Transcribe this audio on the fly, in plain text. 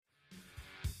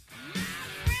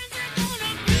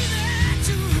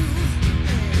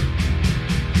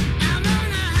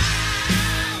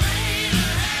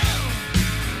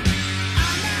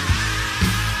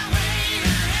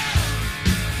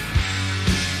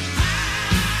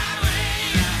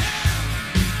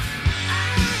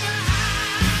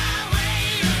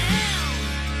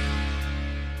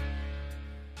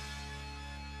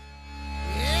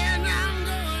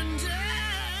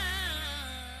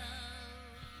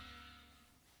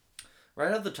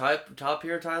right off the top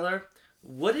here, Tyler.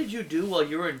 What did you do while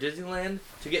you were in Disneyland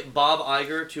to get Bob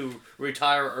Iger to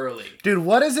retire early? Dude,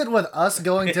 what is it with us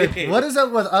going to... what is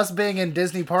it with us being in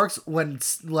Disney parks when,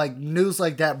 like, news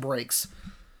like that breaks?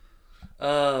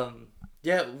 Yeah,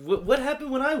 what happened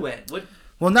when I went? What?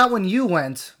 Well, not when you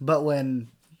went, but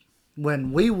when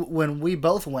we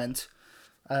both went,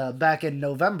 back in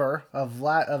November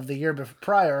of the year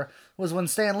prior, was when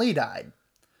Stan Lee died.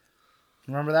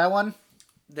 Remember that one?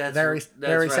 That's very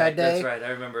right, sad day. That's right.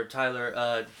 I remember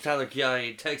Tyler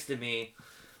Kiai texted me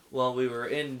while we were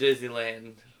in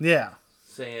Disneyland. Yeah.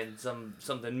 Saying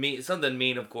something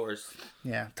mean, of course.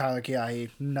 Yeah, Tyler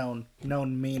Kiai, known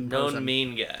mean person. Known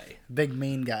mean guy. Big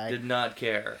mean guy. Did not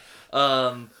care.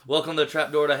 Welcome to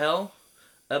Trapdoor to Hell,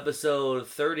 episode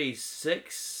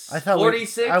 36. I thought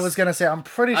 46. I was gonna say I'm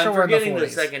pretty sure we're in the 40s. I'm forgetting the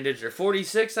second digit.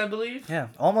 46, I believe. Yeah,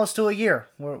 almost to a year.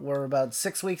 We're about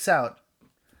 6 weeks out.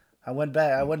 I went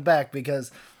back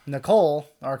because Nicole,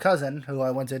 our cousin, who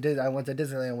I went to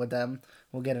Disneyland with them.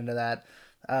 We'll get into that.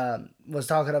 Was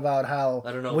talking about how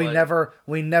we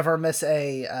never miss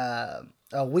a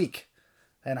week,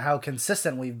 and how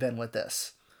consistent we've been with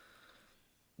this.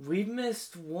 We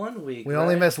missed 1 week. We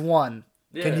only missed one.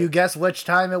 Yeah. Can you guess which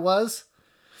time it was?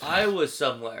 I was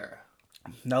somewhere.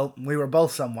 Nope, we were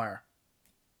both somewhere.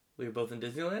 We were both in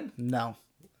Disneyland? No.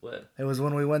 What? It was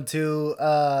when we went to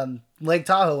Lake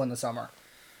Tahoe in the summer.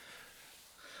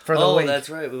 For the week. That's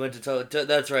right. We went to Tahoe.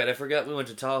 That's right. I forgot we went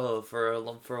to Tahoe for a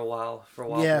while.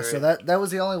 Yeah, period. So that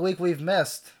was the only week we've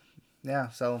missed. Yeah,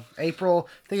 so April.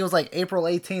 I think it was like April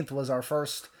 18th was our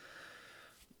first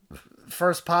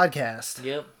podcast.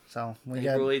 Yep. So we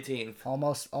April got 18th.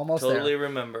 Almost totally there.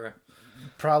 Remember.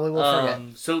 Probably will forget.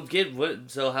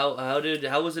 So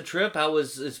how was the trip?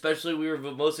 Especially we were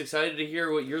most excited to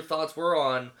hear what your thoughts were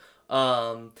on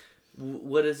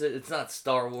what is it? It's not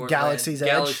Star Wars. Galaxy's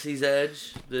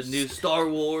Edge. The new Star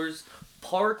Wars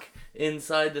park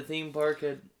inside the theme park.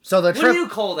 So the trip. What do you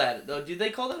call that? Do they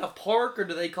call that a park or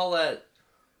do they call that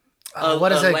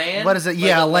what is it? Land? What is it?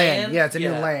 Yeah, like a land. Yeah, it's a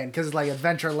new land because it's like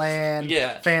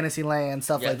Adventureland, Fantasyland,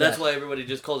 stuff like that. That's why everybody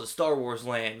just calls it Star Wars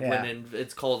Land when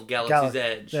it's called Galaxy's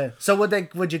Edge. Yeah. So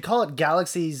would you call it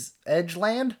Galaxy's Edge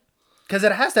Land? Because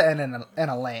it has to end in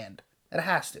a land. It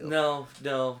has to. No.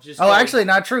 Actually,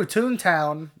 not true.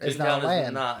 Toontown is not a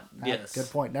land. Yes. Good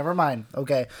point. Never mind.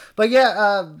 Okay. But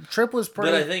yeah, trip was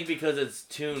pretty... But I think because it's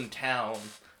Toontown...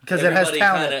 Because it has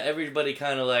town. Everybody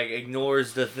kind of like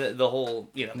ignores the whole,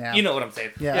 you know what I'm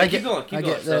saying. Yeah, keep going.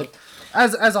 So.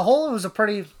 As a whole, it was a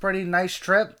pretty nice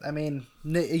trip. I mean,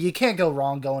 you can't go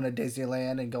wrong going to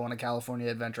Disneyland and going to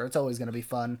California Adventure. It's always going to be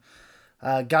fun.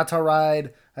 Got to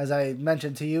ride, as I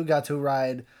mentioned to you,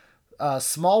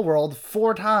 Small World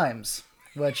 4 times,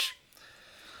 which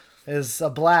is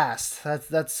a blast.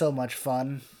 That's so much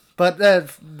fun. But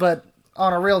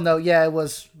on a real note, yeah, it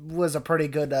was a pretty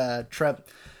good trip.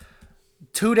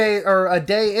 2 days or a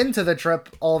day into the trip,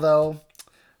 although,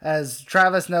 as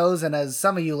Travis knows and as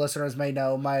some of you listeners may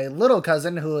know, my little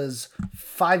cousin, who is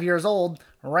 5 years old,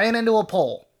 ran into a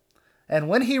pole. And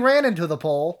when he ran into the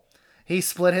pole, he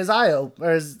split his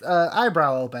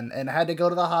eyebrow open and had to go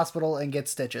to the hospital and get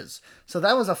stitches. So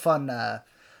that was a fun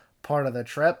part of the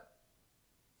trip.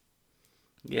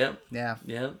 Yep. Yeah.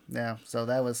 Yep. Yeah. So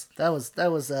that was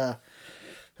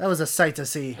a sight to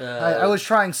see. I was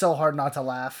trying so hard not to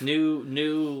laugh. New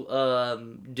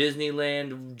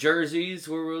Disneyland jerseys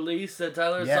were released that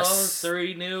Tyler saw.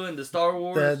 3 new in the Star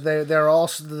Wars. They're all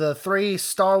the 3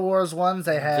 Star Wars ones.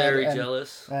 They had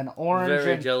jealous. An orange,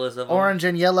 very jealous of them. Orange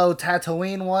and yellow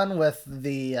Tatooine one with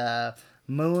the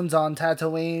moons on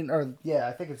Tatooine, or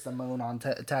I think it's the moon on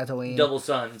Tatooine. Double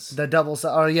suns. The double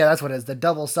sun. Oh yeah, that's what it is. The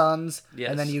double suns. Yes.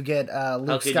 And then you get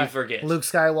Luke Luke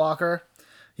Skywalker.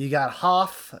 You got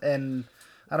Hoth, and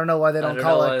I don't know why they don't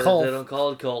call it Kulth. They don't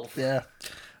call it Kulth. Yeah.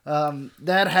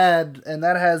 That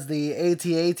has the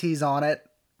AT-ATs on it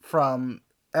from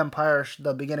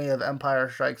the beginning of Empire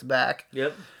Strikes Back.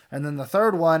 Yep. And then the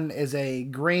third one is a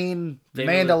green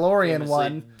Mandalorian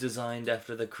one. Designed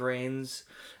after the cranes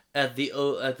at the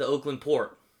Oakland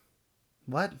port.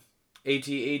 What?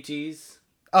 AT-ATs.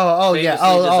 Oh yeah.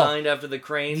 Designed after the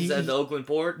cranes at the Oakland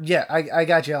port. Yeah, I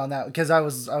got you on that because I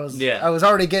was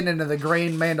already getting into the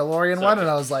green Mandalorian one, and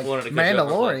I was like,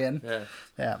 Mandalorian.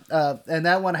 Yeah. And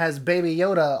that one has Baby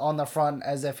Yoda on the front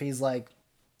as if he's like,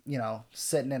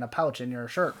 sitting in a pouch in your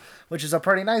shirt, which is a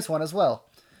pretty nice one as well.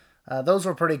 Those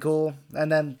were pretty cool. And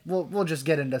then we'll just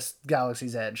get into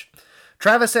Galaxy's Edge.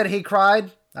 Travis said he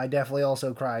cried. I definitely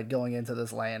also cried going into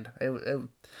this land. It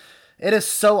is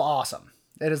so awesome.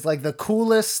 It is like the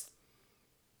coolest,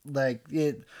 I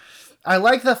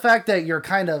like the fact that you're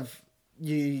kind of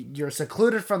you're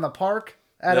secluded from the park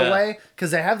at a way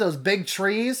because they have those big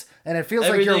trees and it feels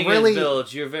like you're really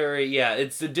built. You're very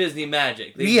it's the Disney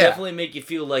magic. They definitely make you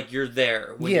feel like you're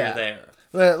there when you're there.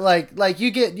 But like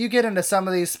you get into some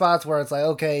of these spots where it's like,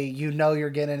 okay, you're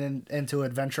getting into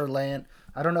Adventureland.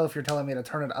 I don't know if you're telling me to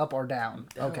turn it up or down.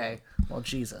 Okay, well,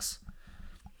 Jesus.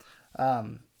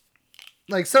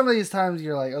 Like some of these times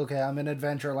you're like, okay, I'm in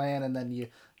Adventureland, and then you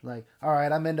like, all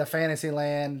right, I'm into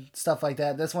Fantasyland, stuff like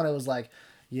that. This one it was like,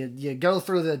 you go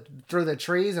through the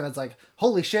trees, and it's like,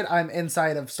 holy shit, I'm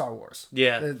inside of Star Wars.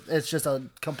 Yeah, it's just a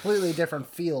completely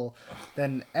different feel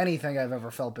than anything I've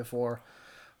ever felt before.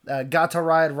 Got to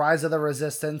ride Rise of the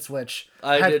Resistance, which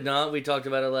I did not. We talked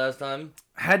about it last time.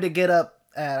 Had to get up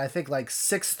at I think like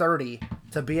 6:30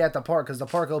 to be at the park because the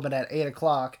park opened at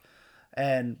 8:00,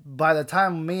 and by the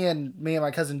time me and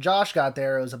my cousin Josh got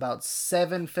there, it was about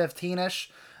 7:15ish,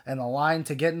 and the line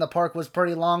to get in the park was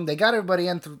pretty long. They got everybody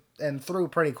in and through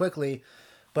pretty quickly,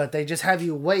 but they just have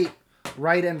you wait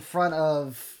right in front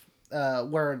of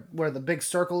where the big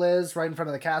circle is, right in front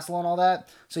of the castle and all that.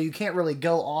 So you can't really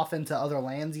go off into other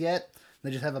lands yet.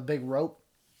 They just have a big rope.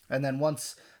 And then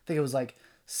once, I think it was like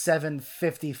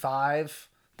 7:55,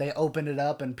 they opened it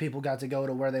up and people got to go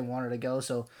to where they wanted to go.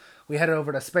 So we headed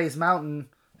over to Space Mountain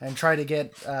and tried to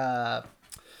get the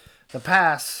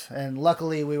pass. And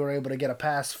luckily we were able to get a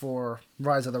pass for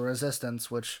Rise of the Resistance,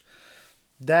 which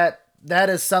that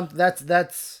is something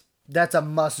that's a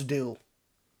must do,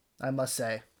 I must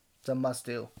say. It's a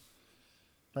must-do.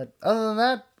 But other than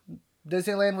that,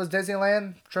 Disneyland was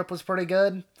Disneyland. Trip was pretty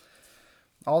good.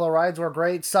 All the rides were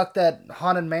great. Sucked that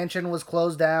Haunted Mansion was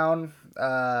closed down.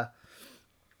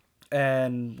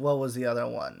 And what was the other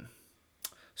one?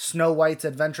 Snow White's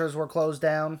Adventures were closed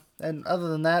down. And other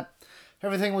than that,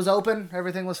 everything was open.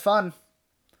 Everything was fun.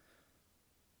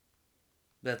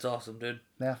 That's awesome, dude.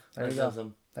 Yeah, That's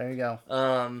awesome. There you go.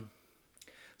 So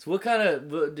what kind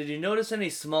of... Did you notice any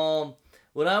small...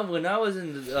 When I was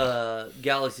in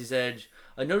Galaxy's Edge,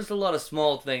 I noticed a lot of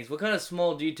small things. What kind of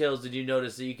small details did you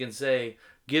notice that you can say,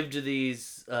 give to the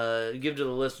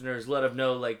listeners, let them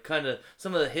know, like kind of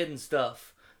some of the hidden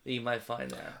stuff that you might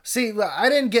find there? See, I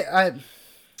didn't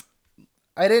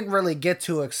really get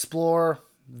to explore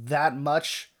that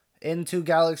much into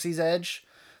Galaxy's Edge.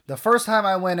 The first time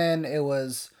I went in, it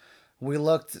was we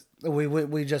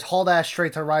just hauled ass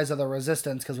straight to Rise of the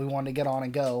Resistance because we wanted to get on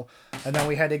and go, and then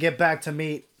we had to get back to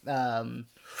meet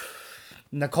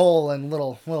Nicole and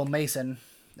little Mason,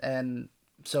 and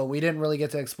so we didn't really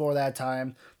get to explore that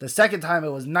time. The second time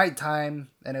it was nighttime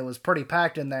and it was pretty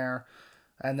packed in there,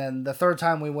 and then the third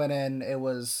time we went in, it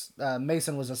was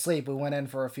Mason was asleep. We went in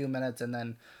for a few minutes and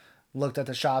then looked at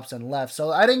the shops and left.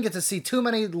 So I didn't get to see too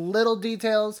many little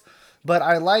details, but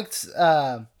I liked.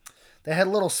 They had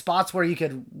little spots where you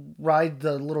could ride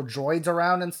the little droids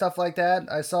around and stuff like that.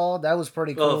 I saw that was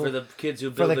pretty cool. Oh, for the kids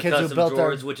who build the custom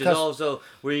droids, which is also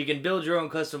where you can build your own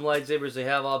custom lightsabers. They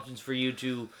have options for you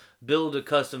to build a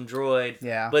custom droid.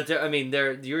 Yeah. But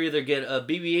you either get a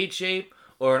BB-8 shape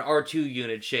or an R2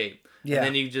 unit shape. Yeah. And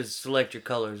then you just select your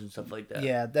colors and stuff like that.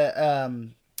 Yeah. That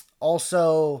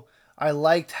also I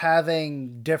liked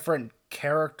having different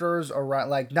characters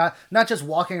around, like not just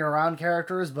walking around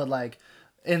characters, but like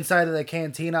inside of the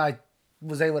cantina, I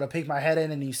was able to peek my head in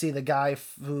and you see the guy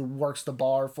who works the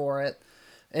bar for it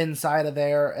inside of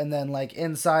there. And then like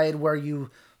inside where you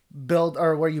build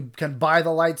or where you can buy the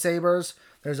lightsabers,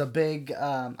 there's a big,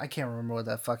 I can't remember what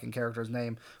that fucking character's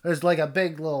name. There's like a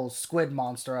big little squid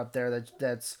monster up there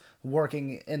that's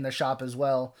working in the shop as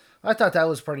well. I thought that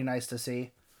was pretty nice to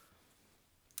see.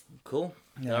 Cool.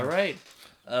 Yeah. All right.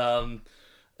 So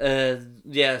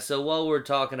while we're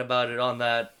talking about it on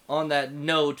that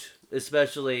note,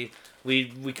 especially, we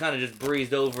kind of just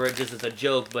breezed over it just as a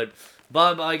joke, but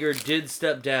Bob Iger did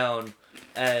step down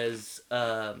as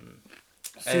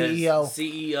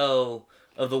CEO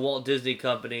of the Walt Disney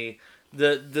Company.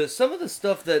 The some of the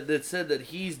stuff that said that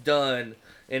he's done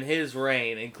in his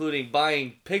reign, including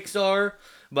buying Pixar,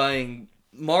 buying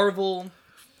Marvel,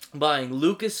 buying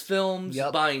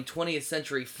Lucasfilms, buying 20th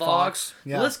Century Fox.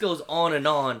 Yeah. The list goes on and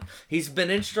on. He's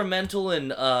been instrumental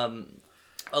in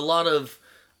a lot of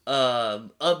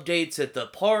updates at the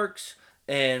parks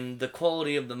and the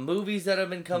quality of the movies that have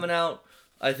been coming out.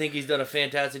 I think he's done a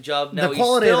fantastic job. Now, the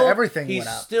quality of everything went up.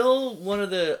 He's still one of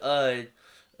the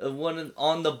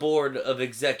on the board of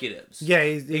executives. Yeah,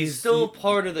 he's still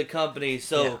part of the company,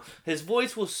 so his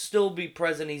voice will still be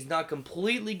present. He's not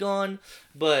completely gone,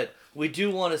 but we do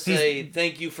want to say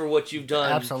thank you for what you've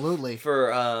done. Absolutely.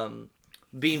 For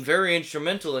being very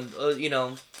instrumental in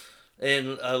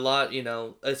in a lot,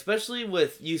 especially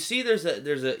with, you see there's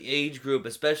a age group,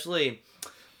 especially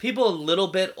people a little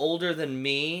bit older than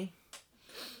me.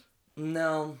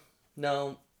 No.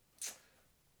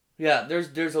 Yeah,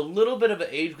 there's a little bit of an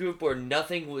age group where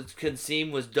nothing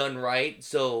was done right,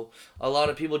 so a lot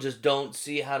of people just don't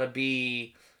see how to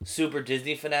be super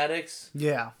Disney fanatics.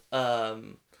 Yeah.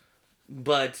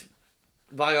 But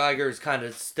Bob Iger's kind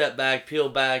of stepped back,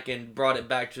 peeled back, and brought it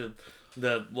back to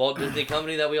the Walt Disney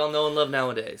Company that we all know and love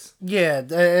nowadays. Yeah,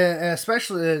 and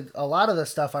especially a lot of the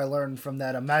stuff I learned from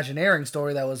that Imagineering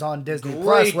story that was on Disney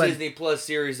Plus. Great Disney Plus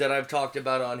series that I've talked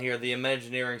about on here, the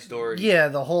Imagineering story. Yeah,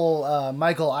 the whole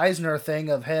Michael Eisner thing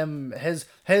of him, his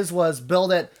was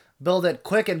build it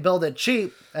quick and build it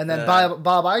cheap, and then Bob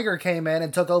Iger came in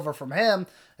and took over from him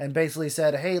and basically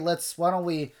said, hey, why don't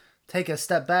we take a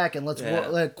step back and let's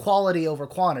quality over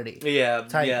quantity. Yeah,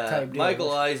 type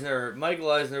Michael Eisner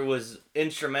was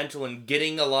instrumental in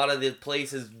getting a lot of the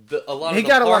places, he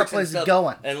got a lot of places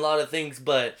going, and a lot of things.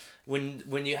 But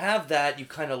when you have that, you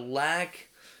kind of lack.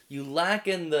 You lack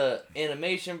in the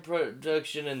animation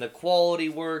production and the quality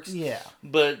works. Yeah.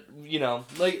 But,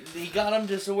 like, he got them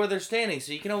just so where they're standing.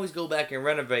 So you can always go back and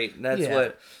renovate. And that's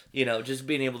what, just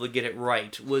being able to get it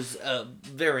right was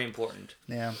very important.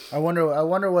 Yeah. I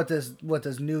wonder what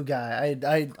this new guy,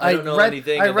 I don't know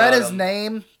anything about him. I read his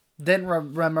name, didn't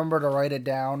remember to write it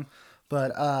down.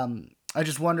 But I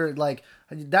just wondered, like,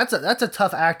 that's a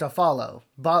tough act to follow.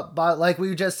 But like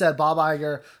we just said, Bob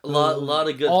Iger, a lot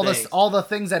of good things. All the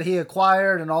things that he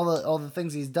acquired and all the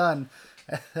things he's done.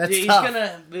 That's tough.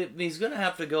 He's gonna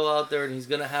have to go out there and he's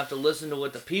gonna have to listen to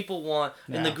what the people want.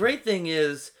 Yeah. And the great thing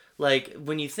is, like,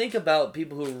 when you think about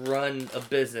people who run a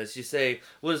business, you say,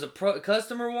 what does the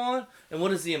customer want and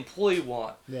what does the employee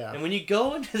want? Yeah. And when you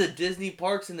go into the Disney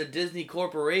parks and the Disney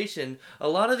Corporation, a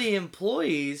lot of the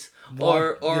employees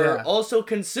are also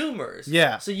consumers.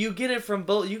 Yeah. So you get it from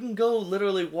both. You can go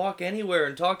literally walk anywhere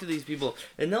and talk to these people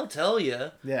and they'll tell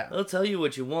you. Yeah. They'll tell you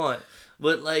what you want.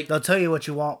 But, like, they'll tell you what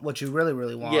you want, what you really,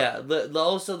 really want. Yeah.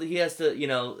 Also, he has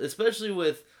to, especially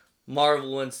with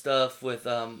Marvel and stuff, with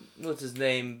what's his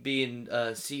name being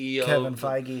CEO, Kevin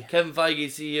Feige,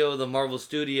 CEO of the Marvel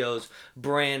Studios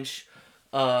branch.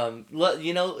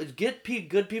 Get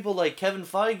good people like Kevin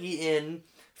Feige in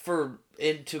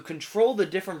to control the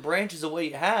different branches of what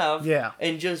you have. Yeah.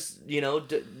 And just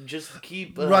just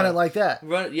keep run it like that.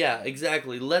 Yeah,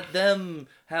 exactly. Let them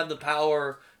have the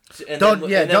power. And don't when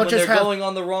just they're going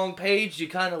on the wrong page, you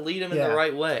kind of lead them in the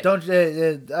right way. Don't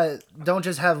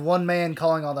just have one man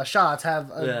calling all the shots.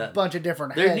 Have a bunch of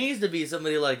different heads. There needs to be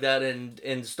somebody like that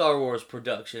in Star Wars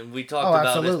production. We talked about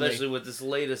absolutely. Especially with this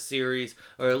latest series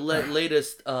or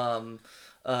latest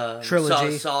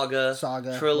trilogy, saga,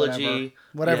 trilogy,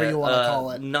 whatever you want to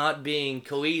call it, not being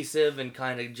cohesive and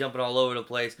kind of jumping all over the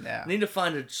place. Yeah. Need to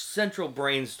find a central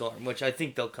brainstorm, which I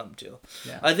think they'll come to.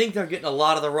 Yeah. I think they're getting a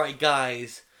lot of the right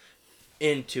guys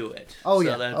into it. Oh,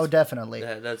 yeah. Oh, definitely.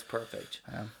 That's perfect.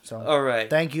 So, all right.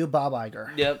 Thank you, Bob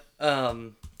Iger. Yep.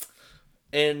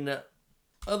 In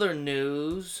other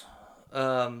news,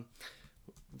 for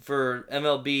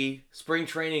MLB, spring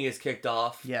training is kicked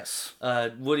off. Yes.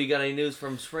 Woody, got any news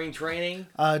from spring training?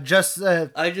 I just have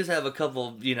a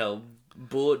couple, like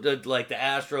the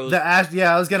Astros.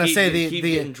 I was gonna say keep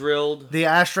getting drilled. The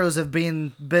Astros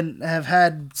have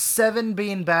had 7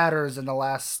 bean batters in the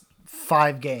last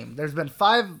 5 games. There's been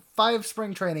five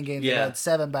spring training games that had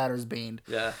 7 batters beamed.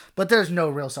 Yeah. But there's no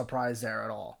real surprise there at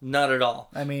all. Not at all.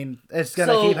 I mean, it's going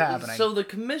to keep happening. So the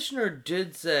commissioner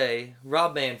did say,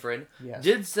 Rob Manfred, yes,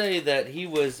 did say that he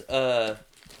was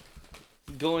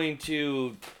going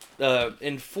to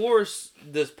enforce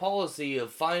this policy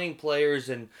of fining players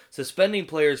and suspending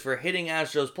players for hitting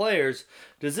Astros players.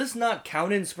 Does this not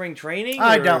count in spring training?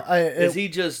 I don't. Is he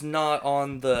just not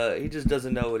on the? He just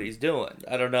doesn't know what he's doing.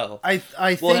 I don't know. I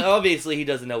think. Well, obviously he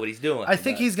doesn't know what he's doing. I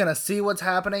think he's gonna see what's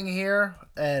happening here,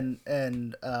 and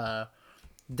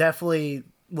definitely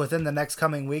within the next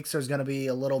coming weeks, there's gonna be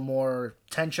a little more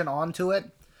tension onto it.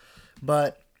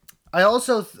 But I've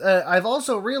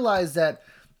also realized that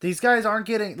these guys aren't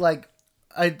getting, like,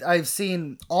 I've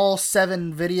seen all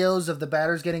 7 videos of the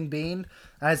batters getting beaned,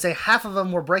 and I'd say half of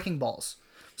them were breaking balls.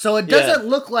 So it doesn't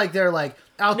look like they're, like,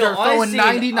 out there throwing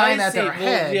 99 at their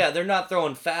head. Yeah, they're not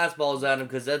throwing fastballs at him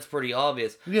because that's pretty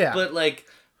obvious. Yeah. But, like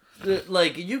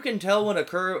you can tell when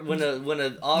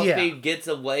an off speed gets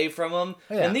away from them,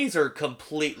 and these are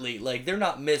completely, like, they're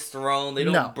not misthrown. They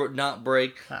don't not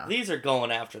break. These are going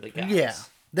after the guys. Yeah.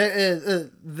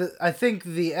 I think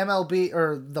the MLB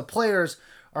or the players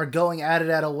are going at it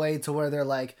at a way to where they're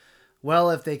like,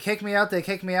 well, if they kick me out, they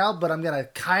kick me out, but I'm going to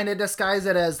kind of disguise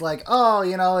it as like, oh,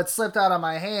 it slipped out of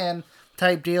my hand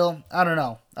type deal. I don't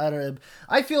know.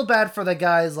 I feel bad for the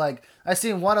guys. Like, I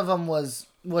seen one of them was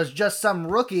was just some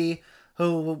rookie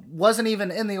who wasn't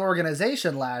even in the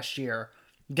organization last year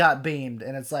got beamed,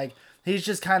 and it's like he's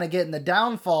just kind of getting the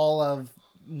downfall of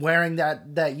wearing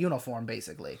that uniform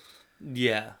basically.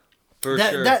 Yeah, for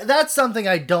That, sure. that's something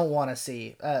I don't want to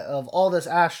see of all this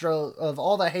of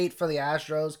all the hate for the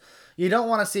Astros. You don't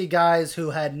want to see guys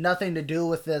who had nothing to do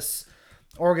with this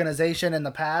organization in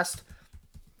the past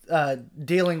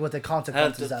dealing with the Have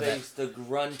consequences to of face the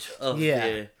grunt of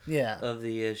Yeah, yeah. of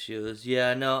the issues.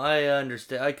 Yeah, no, I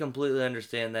understand. I completely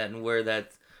understand that and where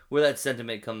that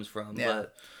sentiment comes from. Yeah.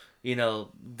 But you know,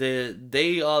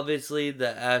 they obviously,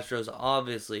 the Astros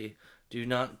obviously do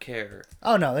not care,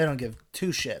 Oh no, they don't give two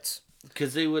shits.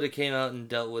 because they would have came out and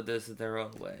dealt with this in their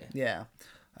own way. Yeah,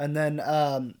 and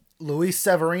then Luis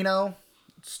Severino,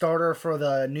 starter for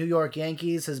the New York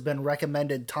Yankees, has been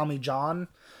recommended Tommy John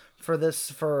for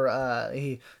this.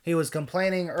 He was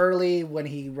complaining early when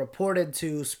he reported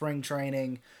to spring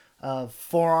training of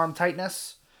forearm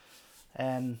tightness,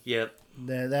 and Yep.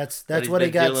 that's That he's what he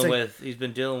been got. dealing with. He's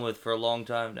been dealing with for a long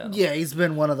time now. Yeah, he's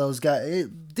been one of those guys.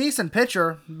 Decent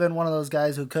pitcher, been one of those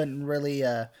guys who couldn't really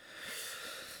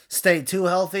stay too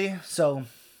healthy. So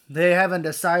they haven't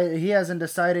decided. He hasn't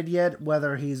decided yet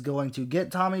whether he's going to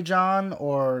get Tommy John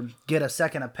or get a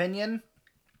second opinion.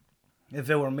 If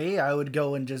it were me, I would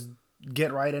go and just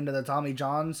get right into the Tommy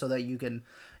John so that you can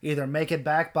either make it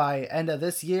back by end of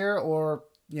this year or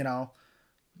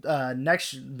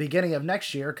beginning of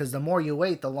next year. Because the more you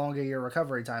wait, the longer your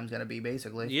recovery time is going to be,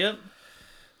 basically. Yep.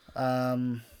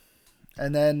 And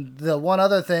then the one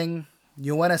other thing,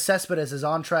 Yoenis Cespedes is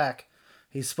on track.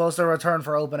 He's supposed to return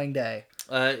for opening day.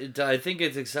 I think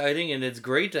it's exciting, and it's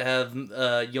great to have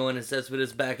Yoenis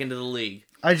Cespedes back into the league.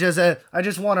 I just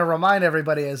want to remind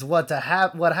everybody is what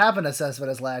happened to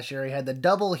Cespedes last year. He had the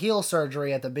double heel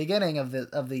surgery at the beginning of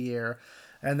the year,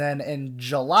 and then in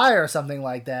July or something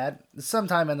like that,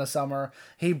 sometime in the summer,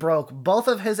 he broke both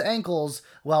of his ankles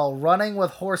while running with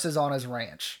horses on his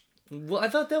ranch. Well, I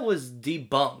thought that was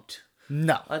debunked.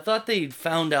 No. I thought they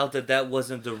found out that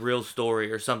wasn't the real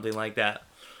story or something like that.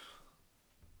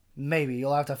 Maybe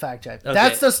you'll have to fact check. Okay.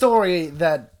 That's the story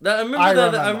that I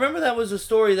remember that was a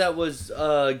story that was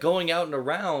going out and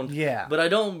around. Yeah.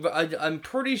 But I'm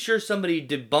pretty sure somebody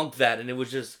debunked that, and it was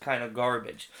just kind of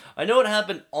garbage. I know it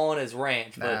happened on his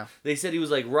ranch, but Nah. they said he was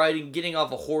like getting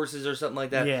off of horses or something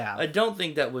like that. Yeah. I don't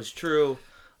think that was true.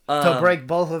 to break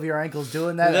both of your ankles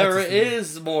doing that. There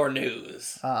is more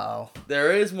news. Uh-oh.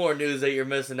 There is more news that you're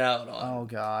missing out on. Oh,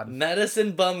 God.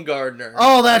 Madison Bumgarner.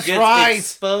 Oh, that's gets right.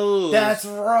 Exposed. That's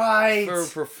right. For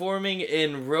performing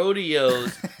in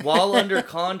rodeos while under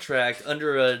contract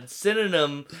under a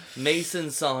synonym,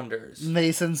 Mason Saunders.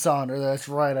 Mason Saunders, that's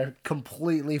right. I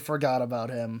completely forgot about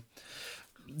him.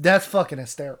 That's fucking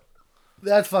hysterical.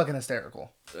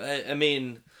 I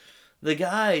mean, the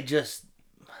guy just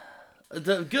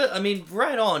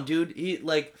right on, dude.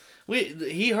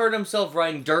 He hurt himself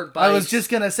riding dirt bikes. I was just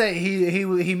gonna say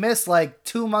he missed like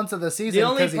 2 months of the season. The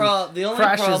only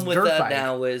crashed problem his with dirt that bike.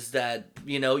 now is that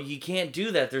you can't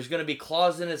do that. There's going to be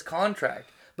clause in his contract.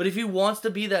 But if he wants to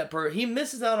be that he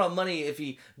misses out on money if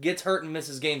he gets hurt and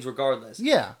misses games regardless.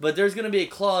 Yeah. But there's going to be a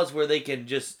clause where they can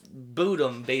just boot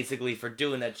him basically for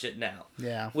doing that shit now.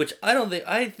 Yeah. Which I don't think.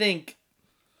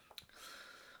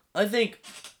 I think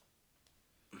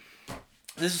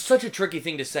this is such a tricky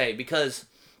thing to say because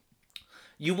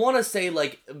you want to say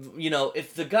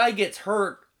if the guy gets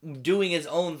hurt doing his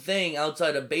own thing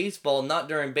outside of baseball, not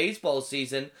during baseball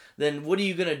season, then what are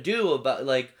you gonna do about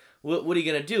what are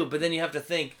you gonna do? But then you have to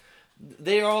think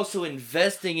they are also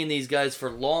investing in these guys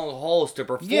for long hauls to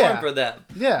perform for them.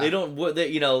 Yeah. They don't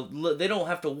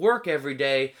have to work every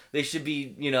day. They should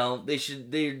be they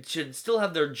should still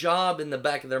have their job in the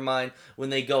back of their mind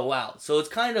when they go out. So it's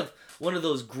kind of one of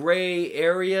those gray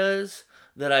areas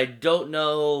that I don't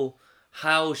know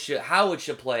how it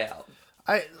should play out.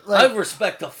 I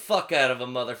respect the fuck out of a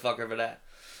motherfucker for that.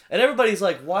 And everybody's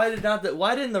like, why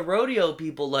didn't the rodeo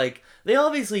people, they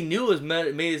obviously knew it was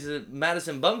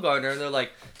Madison Bumgarner, and they're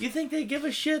like, you think they give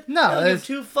a shit? No. They don't give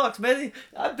two fucks, man.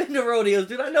 I've been to rodeos,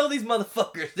 dude. I know these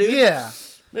motherfuckers, dude. Yeah.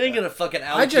 They ain't gonna fucking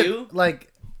out you.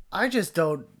 I just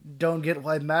don't get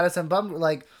why Madison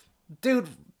Bumgarner, dude,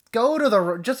 go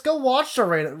watch the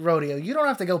rodeo. You don't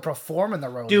have to go perform in the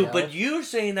rodeo. Dude, but you're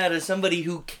saying that as somebody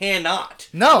who cannot.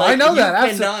 No, I know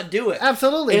that. You cannot do it.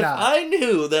 Absolutely if not. If I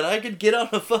knew that I could get on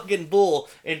a fucking bull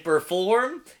and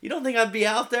perform, you don't think I'd be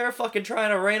out there fucking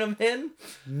trying to rein them in?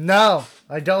 No,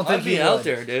 I don't think I'd be out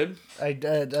there, dude. I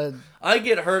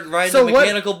get hurt riding the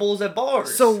mechanical bulls at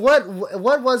bars. So what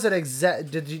was it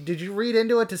exact? Did you read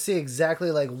into it to see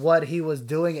exactly what he was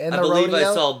doing in the rodeo? I believe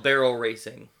I saw barrel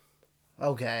racing.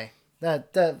 Okay.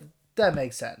 That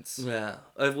makes sense. Yeah,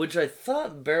 which I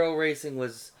thought barrel racing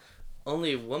was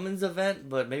only a women's event,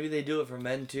 but maybe they do it for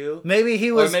men too. Maybe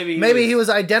he was he was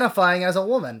identifying as a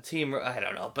woman. I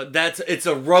don't know, but it's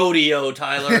a rodeo,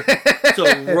 Tyler. It's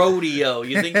a rodeo.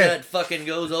 You think that fucking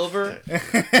goes over?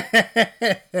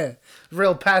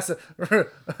 real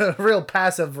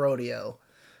passive rodeo.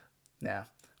 Yeah.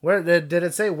 Where did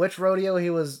it say which rodeo he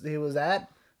was at?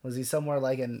 Was he somewhere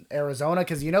like in Arizona?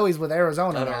 Because he's with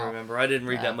Arizona now. I don't remember. I didn't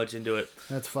read that much into it.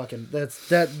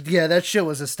 That shit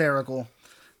was hysterical.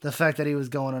 The fact that he was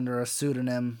going under a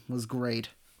pseudonym was great.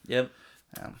 Yep.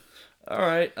 Yeah. All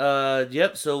right.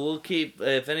 Yep. So we'll keep,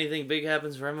 if anything big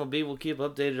happens for MLB, we'll keep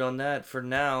updated on that. For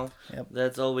now, Yep.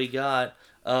 That's all we got.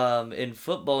 In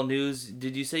football news,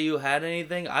 did you say you had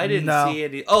anything? I didn't see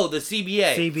any. Oh, the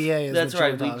CBA. CBA is That's what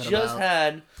right. you're We talking just about.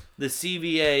 had the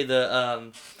CBA.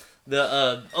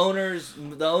 The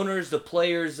owners, the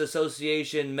Players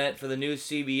Association met for the new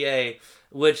CBA,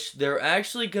 which they're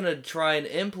actually gonna try and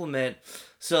implement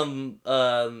some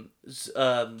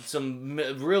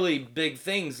really big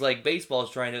things like baseball is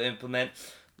trying to implement.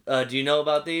 Do you know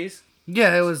about these?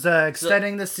 Yeah, it was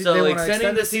extending the season. So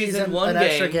extending the season an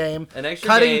extra game,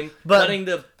 cutting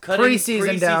the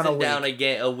preseason down a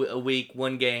week,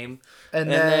 one game,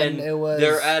 and then it was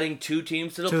they're adding two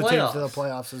teams to the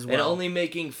playoffs as well, and only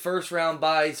making first round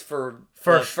buys for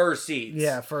first seeds.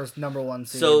 Yeah, first number one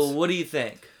seeds. So what do you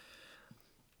think?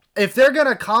 If they're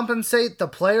gonna compensate the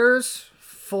players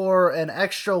for an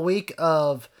extra week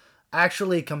of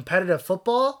actually competitive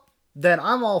football, then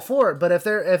I'm all for it. But if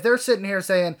they're sitting here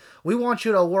saying we want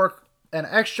you to work an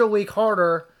extra week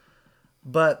harder,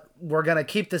 but we're gonna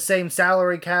keep the same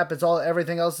salary cap,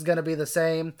 everything else is gonna be the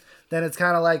same, then it's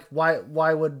kind of like why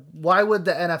would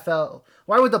the NFL,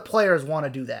 why would the players want to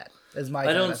do that? Is my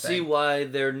I don't see why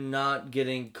they're not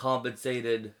getting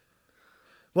compensated.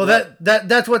 Well,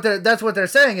 that's what they're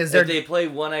saying is if they play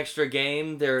one extra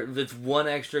game, it's one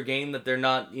extra game that they're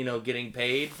not getting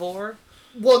paid for.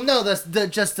 Well, no,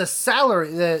 just the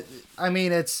salary.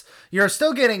 You're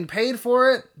still getting paid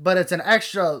for it, but it's an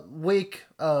extra week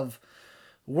of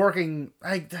working.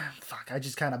 I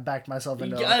just kind of backed myself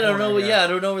into. I don't know. Yeah, I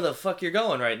don't know where the fuck you're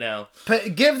going right now.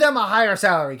 Give them a higher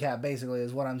salary cap, basically,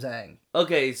 is what I'm saying.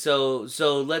 Okay, so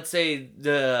let's say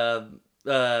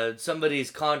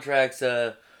somebody's contract's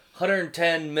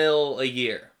 110 mil a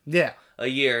year. Yeah, a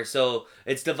year. So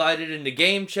it's divided into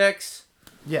game checks.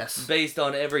 Yes. Based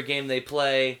on every game they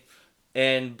play,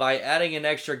 and by adding an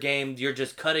extra game, you're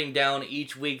just cutting down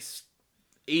each week's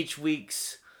game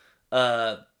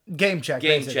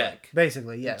check.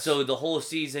 Basically, yes. So the whole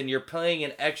season, you're playing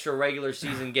an extra regular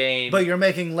season game, but you're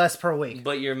making less per week.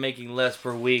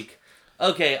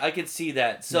 Okay, I could see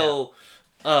that. So,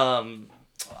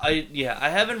 I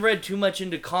haven't read too much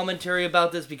into commentary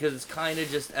about this because it's kind of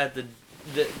just at the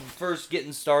first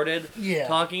getting started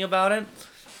talking about it.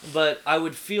 But I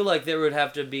would feel like there would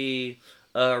have to be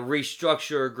a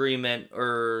restructure agreement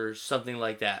or something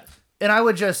like that. And I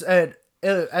would just,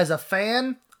 as a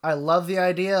fan, I love the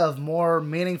idea of more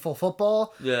meaningful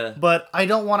football. Yeah. But I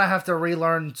don't want to have to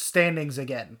relearn standings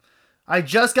again. I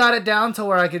just got it down to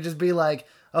where I could just be like,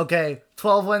 okay,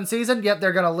 12-win season. Yep,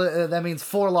 they're gonna. That means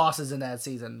 4 losses in that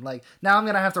season. Like now, I'm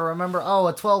gonna have to remember. Oh,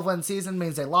 a 12-win season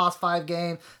means they lost 5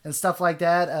 games and stuff like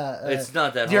that. It's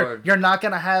not that hard. You're not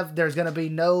gonna have. There's gonna be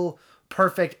no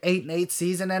perfect 8-8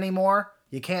 season anymore.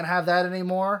 You can't have that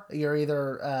anymore. You're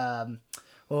either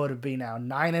what would it be now?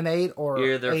 9-8 or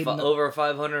you're either over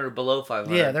 500 or below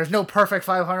 500. Yeah, there's no perfect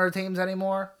 500 teams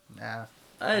anymore. Nah,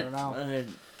 I don't know.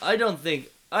 I don't think.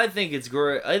 I think it's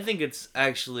great. I think it's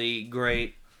actually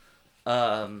great.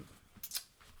 I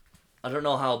don't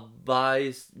know how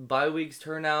bye weeks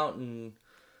turn out, and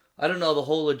I don't know the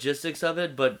whole logistics of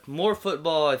it, but more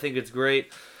football, I think it's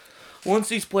great. Once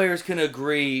these players can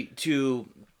agree to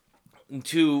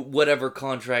whatever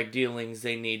contract dealings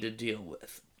they need to deal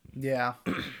with. Yeah.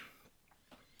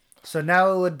 So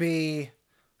now it would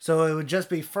just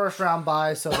be first round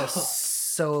bye,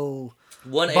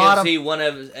 one AFC, one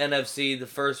NFC, the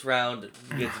first round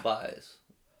gets buys.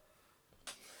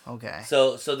 Okay.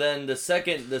 So then the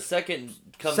second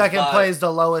comes plays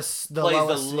the lowest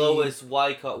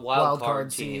wild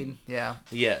card team. Yeah.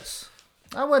 Yes.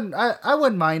 I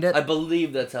wouldn't mind it. I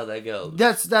believe that's how that goes.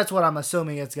 That's what I'm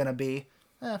assuming it's gonna be.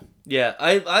 Yeah,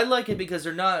 I like it because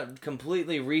they're not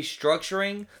completely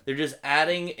restructuring. They're just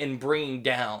adding and bringing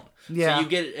down. Yeah. So you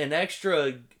get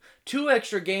two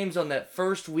extra games on that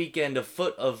first weekend of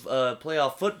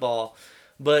playoff football.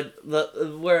 But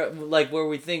where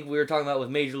we think we were talking about with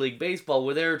Major League Baseball,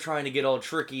 where they're trying to get all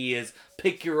tricky is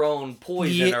pick your own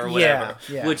poison or whatever,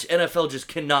 which NFL just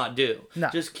cannot do. No.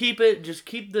 Just keep the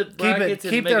brackets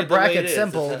keep their brackets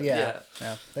simple. Yeah,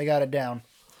 they got it down.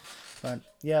 But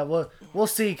yeah, we'll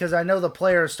see, because I know the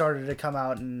players started to come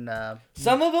out and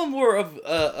some of them were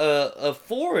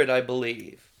for it, I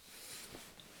believe.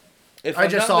 If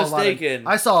I'm not mistaken,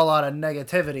 I saw a lot of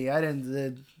negativity. I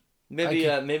didn't. Maybe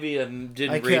I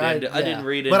didn't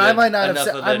read it. But I might not enough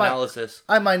have of the analysis.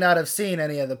 I might not have seen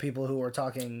any of the people who were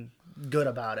talking good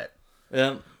about it.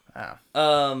 Yeah.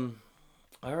 All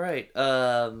right.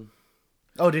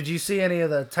 Oh, did you see any of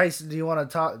the Tyson? Do you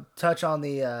want to touch on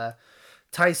the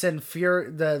Tyson Fury?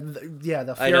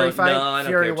 The Fury fight. No, I don't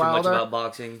Fury care Wilder? too much about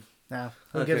boxing. No,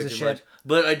 who gives a shit? Much.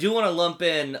 But I do want to lump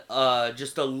in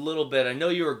just a little bit. I know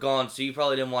you were gone, so you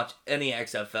probably didn't watch any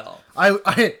XFL.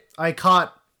 I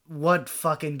caught. What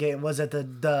fucking game was it?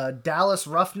 The Dallas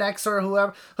Roughnecks or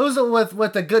whoever? Who's it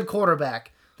with the good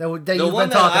quarterback that you've been talking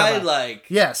about? I like.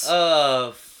 Yes.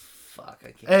 Fuck.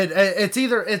 I can't. It's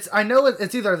either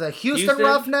the Houston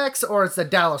Roughnecks or it's the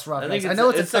Dallas Roughnecks. I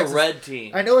know it's a red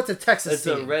team. I know it's a Texas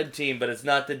team. It's a red team, but it's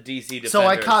not the DC Defenders. So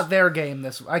I caught their game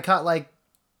I caught like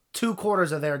 2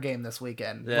 quarters of their game this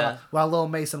weekend. Yeah. While Lil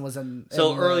Mason was in.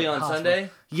 So early on hospital. Sunday.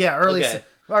 Yeah, early. Okay.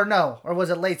 Or was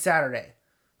it late Saturday?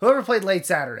 Whoever played late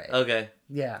Saturday. Okay.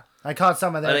 Yeah. I caught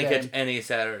some of their I didn't catch any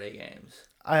Saturday games.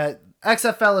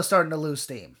 XFL is starting to lose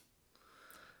steam.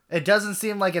 It doesn't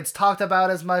seem like it's talked about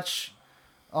as much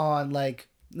on like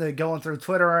going through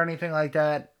Twitter or anything like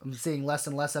that. I'm seeing less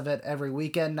and less of it every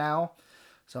weekend now.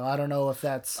 So I don't know if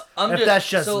that's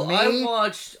just so me. I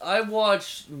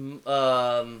watched when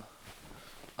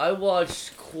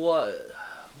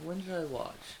did I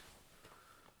watch?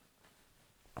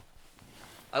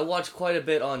 I watched quite a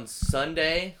bit on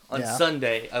Sunday.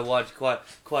 Sunday, I watched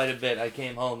quite a bit. I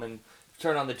came home and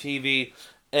turned on the TV,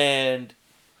 and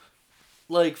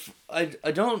like I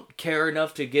don't care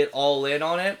enough to get all in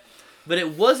on it, but it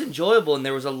was enjoyable and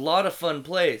there was a lot of fun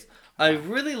plays. I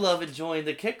really love enjoying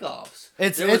the kickoffs.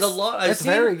 It's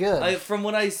very good. From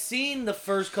what I seen the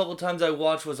first couple times I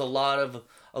watched was a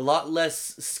lot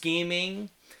less scheming.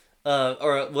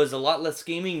 Or it was a lot less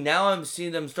scheming. Now I'm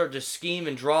seeing them start to scheme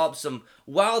and drop some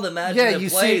wild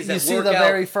imaginative plays that work out.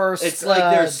 Very first. It's like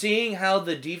they're seeing how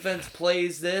the defense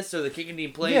plays this or the kicking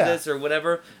team plays this or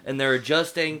whatever, and they're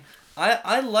adjusting.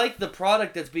 I like the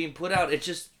product that's being put out.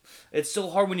 It's so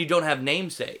hard when you don't have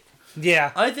namesake.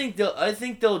 Yeah. I think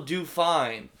they'll do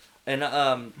fine, and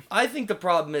I think the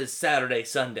problem is Saturday,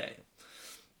 Sunday.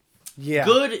 Yeah.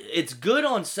 It's good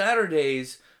on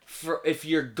Saturdays. For if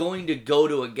you're going to go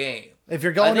to a game, if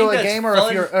you're going to a game, or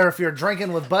if you're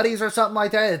drinking with buddies or something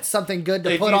like that, it's something good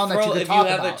to put on that you can talk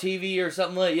about. If you have a TV or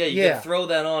something like you can throw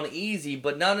that on easy,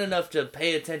 but not enough to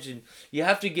pay attention. You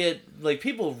have to get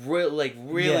people really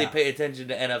pay attention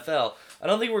to NFL. I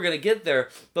don't think we're gonna get there,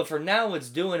 but for now, it's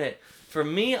doing it. For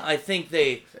me, I think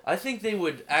they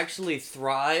would actually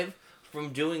thrive from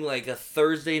doing like a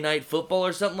Thursday night football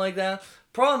or something like that.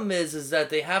 Problem is that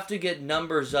they have to get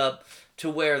numbers up to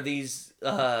where these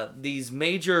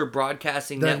major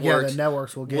broadcasting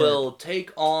networks will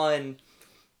take on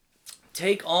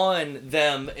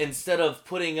them instead of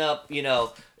putting up,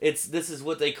 this is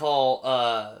what they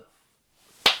call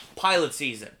pilot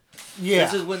season. Yeah.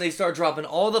 This is when they start dropping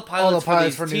all the pilots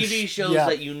for these TV shows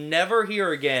that you never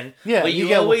hear again. Yeah, but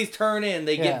you always turn in.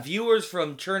 They get viewers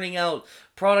from churning out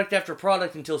product after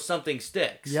product until something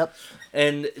sticks. Yep.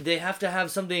 And they have to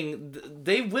have something.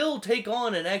 They will take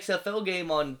on an XFL game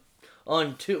on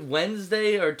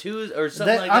Wednesday or Tuesday or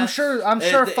something like that. I'm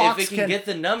sure Fox if it can get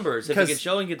the numbers, if it can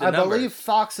show and get the numbers. I believe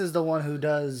Fox is the one who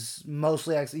does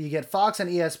mostly. You get Fox and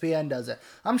ESPN does it.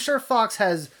 I'm sure Fox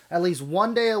has at least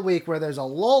one day a week where there's a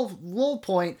lull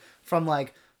point from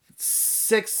like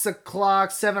 6 o'clock,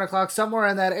 7 o'clock, somewhere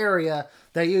in that area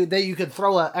that you could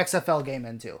throw a XFL game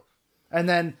into, and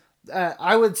then.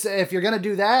 I would say if you're going to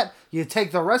do that, you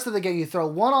take the rest of the game, you throw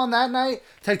one on that night,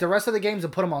 take the rest of the games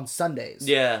and put them on Sundays.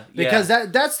 Yeah. Because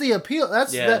that's the appeal.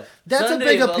 That's Sunday, a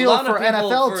big appeal for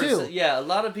NFL too. Yeah, a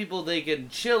lot of people, they can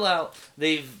chill out.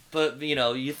 But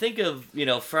you think of,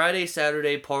 Friday,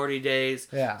 Saturday party days.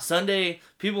 Yeah. Sunday,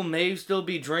 people may still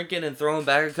be drinking and throwing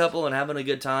back a couple and having a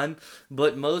good time,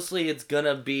 but mostly it's going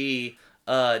to be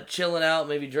chilling out,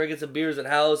 maybe drinking some beers at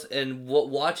house and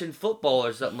watching football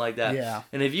or something like that. Yeah.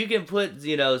 And if you can put,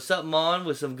 something on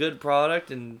with some good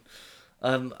product and,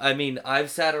 I've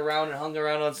sat around and hung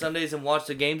around on Sundays and watched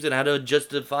the games and had to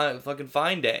adjust to fucking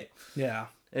fine day. Yeah.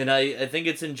 And I think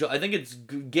it's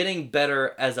getting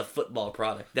better as a football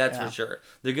product. That's for sure.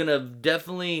 They're gonna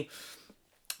definitely.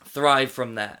 thrive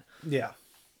from that. Yeah.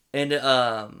 And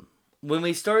when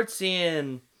we start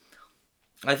seeing,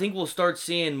 I think we'll start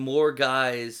seeing more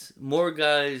guys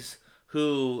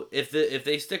who, if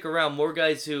they stick around, more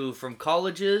guys who from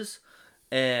colleges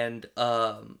and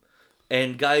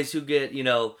guys who get,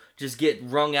 just get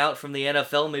wrung out from the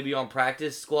NFL, maybe on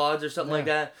practice squads or something like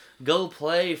that, go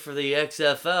play for the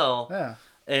XFL. Yeah.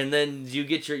 And then you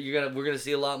get we're gonna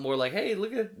see a lot more like, hey,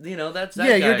 look at that's that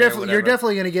Yeah, guy you're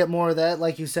definitely gonna get more of that,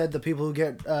 like you said, the people who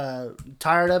get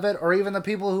tired of it, or even the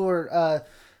people who are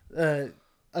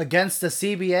against the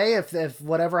CBA. If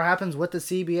whatever happens with the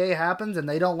CBA happens and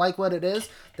they don't like what it is,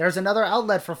 there's another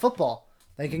outlet for football.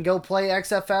 They can go play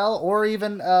XFL, or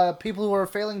even people who are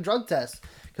failing drug tests,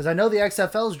 because I know the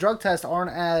XFL's drug tests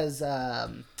aren't as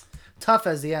tough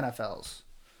as the NFL's.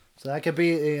 So that could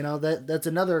be, that's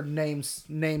another name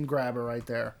grabber right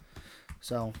there.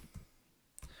 So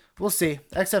we'll see.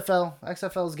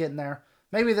 XFL's getting there.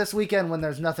 Maybe this weekend when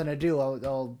there's nothing to do,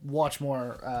 I'll watch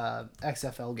more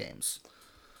XFL games.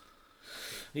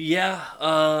 Yeah,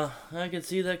 I can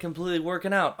see that completely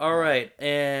working out. All right,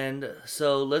 and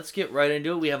so let's get right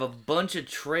into it. We have a bunch of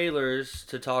trailers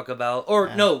to talk about.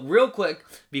 No, real quick,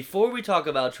 before we talk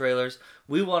about trailers,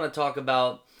 we want to talk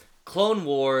about Clone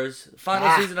Wars,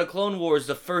 final season of Clone Wars,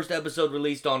 the first episode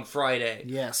released on Friday.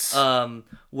 Yes.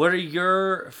 What are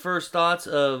your first thoughts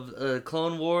of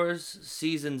Clone Wars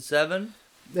season 7?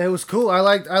 It was cool. I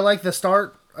like the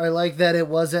start. I like that it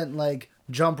wasn't like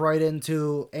jump right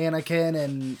into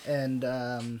Anakin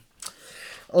and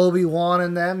Obi-Wan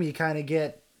and them. You kind of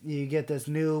get this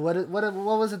new what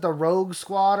was it, the Rogue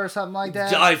Squad or something like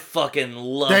that? I fucking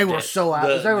loved they it. were so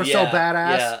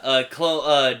badass. Yeah,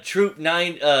 Clone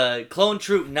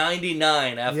Troop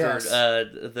 99 after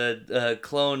the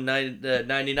Clone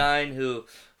 99, who of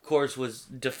course was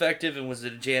defective and was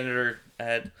a janitor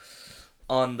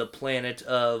on the planet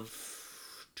of,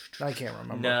 I can't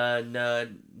remember.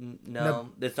 No,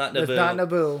 it's not Naboo. It's not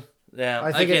Naboo. Yeah,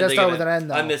 I think it does start with an N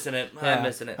though. I'm missing it. Yeah. I'm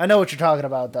missing it. I know what you're talking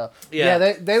about though. Yeah,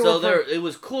 they were. So it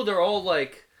was cool. They're all.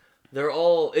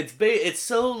 It's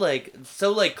so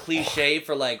cliche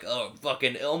for like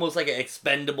fucking almost like an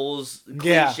Expendables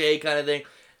cliche kind of thing.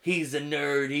 He's a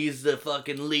nerd. He's the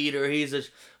fucking leader.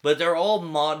 But they're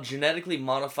all genetically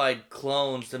modified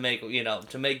clones to make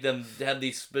them have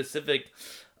these specific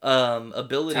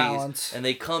abilities, talents, and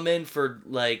they come in for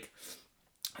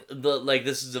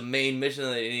this is the main mission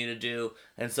that they need to do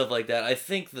and stuff like that. I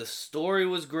think the story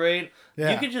was great.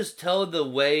 Yeah. You could just tell the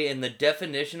way and the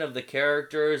definition of the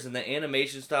characters and the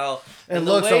animation style and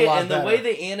the way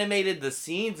they animated the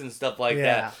scenes and stuff like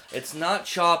that. It's not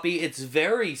choppy. It's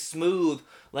very smooth,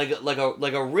 like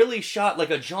a really shot,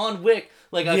 like a John Wick.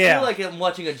 I feel like I'm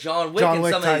watching a John Wick in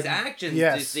some of these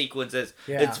action sequences.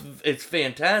 Yeah. It's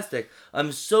fantastic.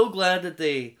 I'm so glad that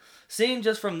they seeing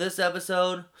just from this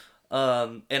episode.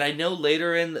 And I know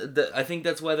later I think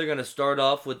that's why they're going to start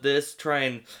off with this,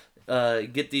 try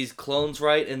and get these clones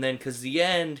right, and then, because the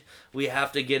end, we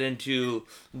have to get into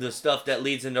the stuff that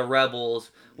leads into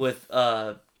Rebels with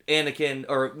Anakin,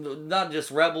 or not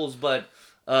just Rebels, but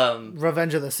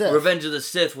Revenge of the Sith. Revenge of the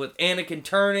Sith with Anakin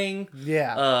turning.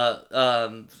 Yeah.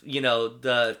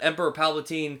 The Emperor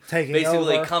Palpatine taking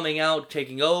over. coming out,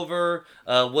 taking over.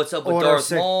 What's up with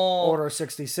Darth Maul? Order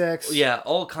 66. Yeah,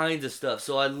 all kinds of stuff.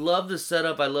 So I love the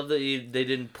setup. I love that they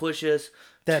didn't push us.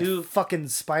 That fucking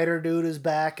spider dude is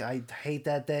back. I hate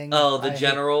that thing. Oh, the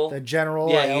general. The general.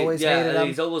 Yeah, I always hated him.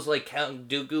 He's almost like Count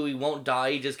Dooku. He won't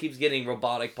die. He just keeps getting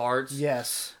robotic parts.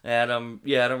 Yes. And I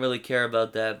don't really care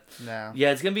about that. No. Yeah,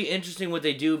 it's gonna be interesting what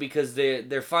they do, because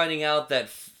they're finding out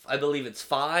that I believe it's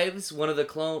Fives, one of the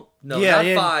clone. No, not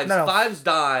Fives. No. Fives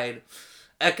died.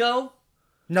 Echo.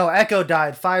 No, Echo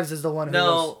died. Fives is the one who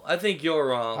was... I think you're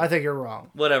wrong. I think you're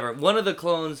wrong. Whatever. One of the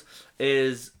clones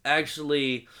is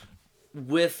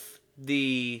with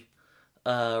the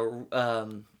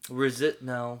Rebels.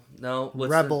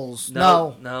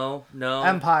 No.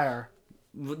 Empire.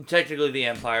 Technically the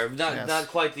Empire. Not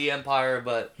quite the Empire,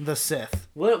 but the Sith.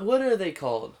 What are they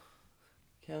called?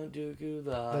 Count Dooku,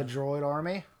 the Droid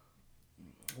Army?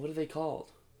 What are they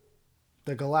called?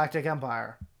 The Galactic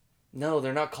Empire. No,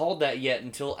 they're not called that yet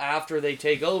until after they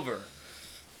take over.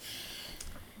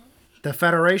 The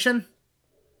Federation?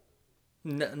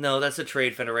 No, that's a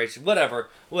trade federation. Whatever.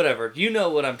 You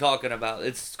know what I'm talking about.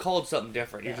 It's called something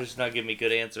different. You're just not giving me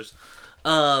good answers.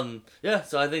 Yeah.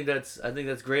 So I think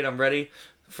that's great. I'm ready.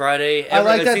 Friday. I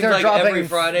like that they're dropping every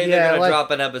Friday. They're gonna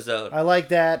drop an episode. I like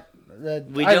that.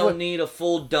 We don't need a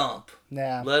full dump.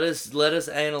 Yeah. Let us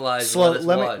analyze.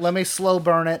 Let me slow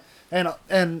burn it,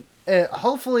 and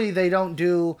hopefully they don't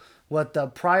do what the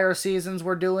prior seasons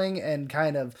were doing and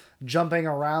kind of jumping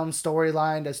around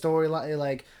storyline to storyline,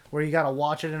 like where you gotta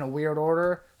watch it in a weird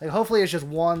order. Like hopefully it's just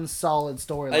one solid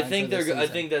storyline. I think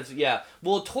that's yeah.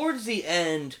 Well, towards the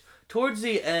end,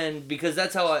 because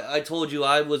that's how I told you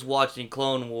I was watching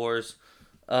Clone Wars.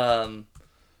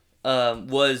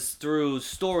 Was through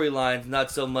storylines, not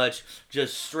so much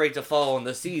just straight to following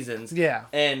the seasons. Yeah.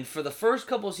 And for the first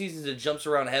couple of seasons, it jumps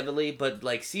around heavily, but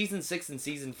like season 6 and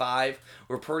season 5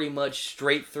 were pretty much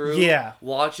straight through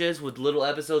watches with little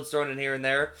episodes thrown in here and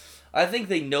there. I think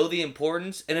they know the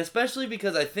importance, and especially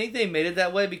because I think they made it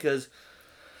that way because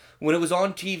when it was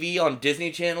on TV on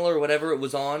Disney Channel or whatever it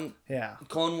was on,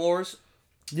 Clone Wars.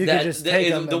 You could just take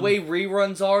them the way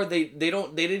reruns are, they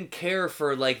didn't care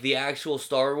for like the actual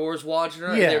Star Wars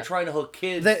watcher. Yeah. They're trying to hook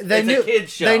kids. They knew, a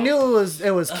kids show. They knew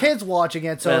it was kids watching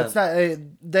it, so it's not.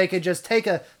 They could just take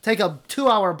a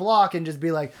 2-hour block and just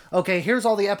be like, okay, here's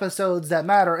all the episodes that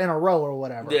matter in a row or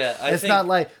whatever. Yeah, it's not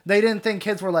like they didn't think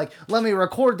kids were like, let me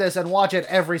record this and watch it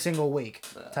every single week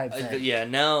type thing. Yeah,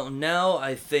 now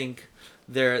I think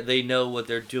they know what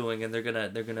they're doing and they're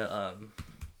gonna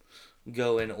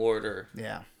go in order.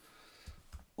 Yeah.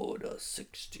 Order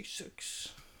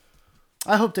 66.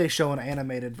 I hope they show an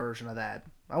animated version of that.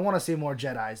 I want to see more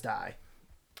Jedis die.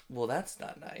 Well, that's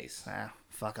not nice.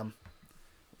 Fuck them.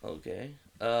 Okay.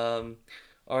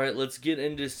 Alright, let's get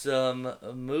into some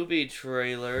movie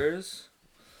trailers.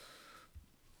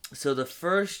 So the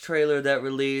first trailer that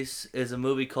released is a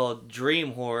movie called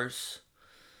Dream Horse.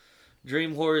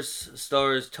 Dream Horse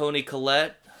stars Toni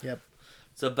Collette. Yep.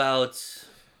 It's about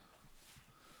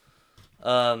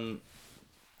a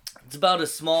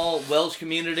small Welsh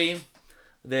community.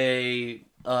 They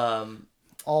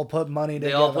all put money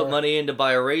together. They all put money in to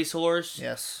buy a racehorse.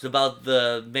 Yes. It's about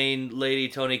the main lady,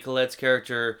 Toni Collette's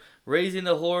character, raising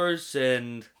the horse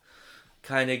and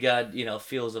kind of got,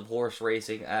 feels of horse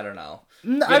racing. I don't know.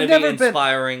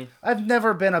 I've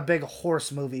never been a big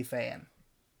horse movie fan.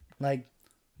 Like,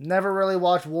 never really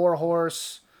watched War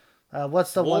Horse.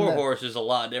 What's the one? War Horse is a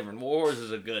lot different. War Horse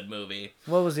is a good movie.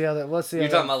 What was the other? You're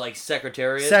talking about like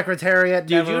Secretariat? Secretariat.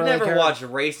 Dude, you never watched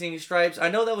Racing Stripes? I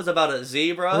know that was about a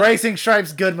zebra. Racing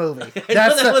Stripes, good movie.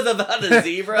 That was about a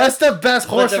zebra. That's the best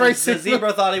horse racing. The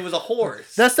zebra thought he was a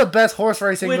horse. That's the best horse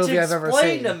racing movie I've ever seen.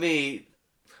 Explain to me,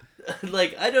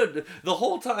 like the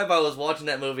whole time I was watching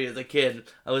that movie as a kid,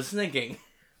 I was thinking,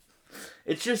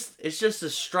 it's just a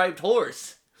striped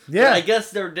horse. Yeah, but I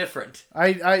guess they're different.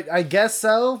 I guess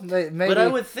so. Maybe. But I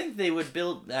would think they would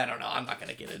build. I don't know. I'm not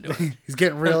gonna get into it. He's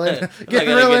getting real into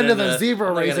the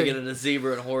zebra racing. I'm gonna get into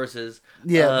zebra and horses.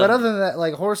 Yeah, but other than that,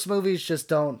 like horse movies just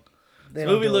don't. The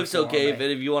movie looks okay,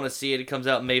 but if you want to see it comes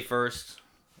out May 1st,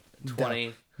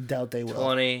 20. Doubt they will.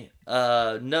 20.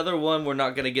 Another one we're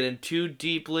not gonna get in too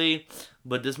deeply,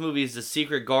 but this movie is The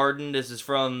Secret Garden. This is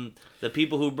from the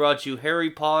people who brought you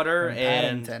Harry Potter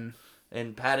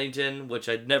and Paddington, which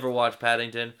I'd never watched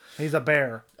Paddington. He's a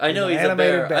bear. I know he's a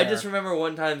bear. I just remember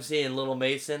one time seeing Little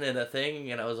Mason in a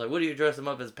thing, and I was like, what do you dress him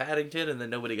up as Paddington? And then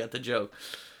nobody got the joke.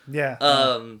 Yeah.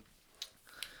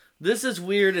 This is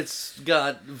weird. It's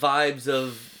got vibes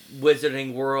of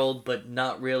Wizarding World, but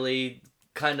not really.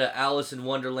 Kind of Alice in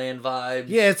Wonderland vibes.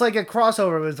 Yeah, it's like a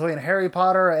crossover between Harry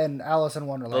Potter and Alice in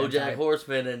Wonderland. BoJack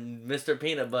Horseman and Mr.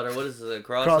 Peanut Butter. What is this, a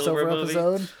crossover movie?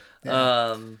 Episode?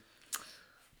 Yeah.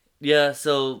 Yeah,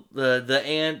 so the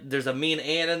ant, there's a mean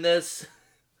ant in this.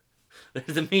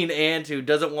 There's a mean ant who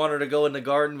doesn't want her to go in the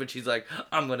garden, but she's like,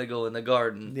 I'm going to go in the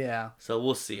garden. Yeah. So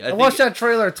we'll see. I watched that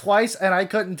trailer twice, and I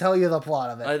couldn't tell you the plot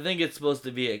of it. I think it's supposed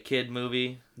to be a kid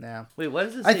movie. Yeah. Wait, what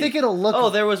does it say? I think it'll look... Oh,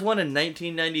 there was one in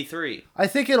 1993. I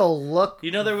think it'll look...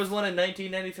 You know there was one in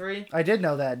 1993? I did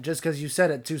know that, just because you said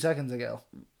it 2 seconds ago.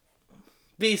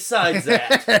 Besides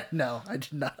that. No, I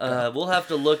did not. We'll have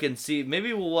to look and see.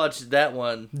 Maybe we'll watch that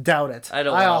one. Doubt it. I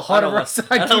don't want to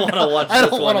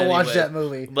watch that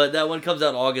movie. But that one comes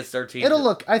out August 13th. It'll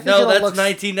look... I think no, that's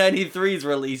 1993's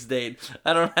release date.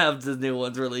 I don't have the new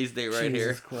one's release date right Jesus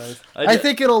here. Christ. I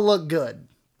think it'll look good.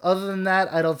 Other than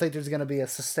that, I don't think there's going to be a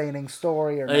sustaining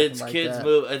story or nothing like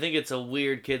that. I think it's a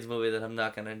weird kids movie that I'm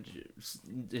not going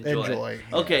to enjoy.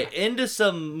 Okay, into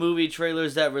some movie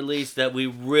trailers that released that we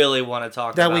really want to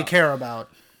talk about. That we care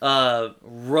about.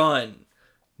 Run.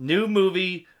 New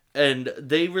movie, and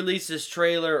they released this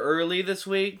trailer early this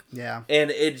week. Yeah. And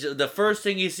the first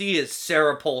thing you see is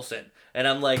Sarah Paulson. And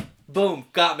I'm like, boom,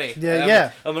 got me.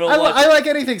 Yeah, I'm gonna watch I like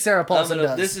anything Sarah Paulson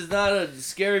does. This is not a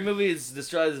scary movie. It's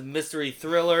described as a mystery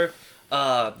thriller.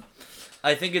 I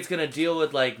think it's gonna deal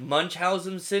with like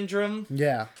Munchausen syndrome.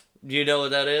 Yeah. Do you know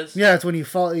what that is? Yeah, it's when you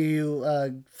fall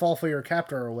for your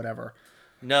captor or whatever.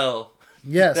 No.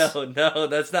 Yes. No,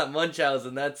 that's not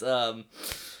Munchausen. That's God,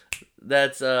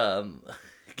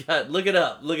 look it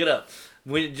up. Look it up.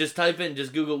 When just type in,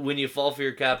 just Google "when you fall for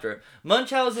your captor."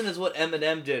 Munchausen is what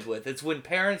Eminem did with. It's when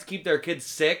parents keep their kids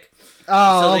sick,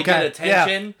 Oh, so they okay. get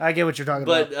attention. Yeah, I get what you're talking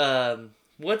about. But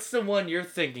what's the one you're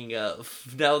thinking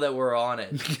of? Now that we're on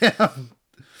it, Yeah.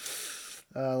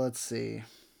 Let's see.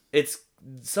 it's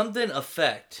something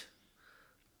effect.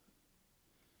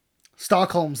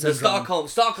 Stockholm The syndrome.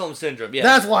 Stockholm syndrome. Yeah,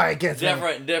 That's why it gets me.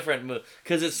 different move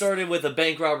because it started with a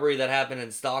bank robbery that happened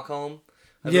in Stockholm.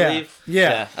 I Yeah, believe.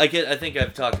 yeah. I think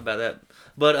I've talked about that.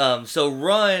 But so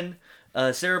Run,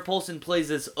 Sarah Paulson plays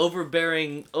this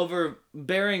overbearing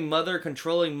mother,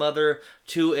 controlling mother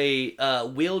to a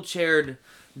wheelchaired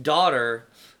daughter,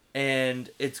 and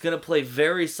it's gonna play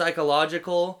very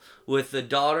psychological with the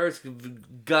daughter. It's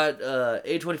got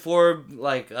A24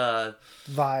 like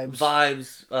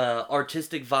vibes,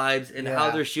 artistic vibes, and how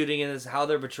Yeah. they're shooting in this, how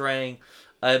they're portraying.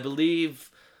 I believe.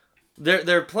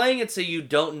 They're playing it so you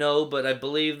don't know, but I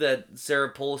believe that Sarah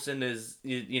Paulson is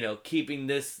keeping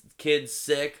this kid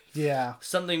sick. Yeah.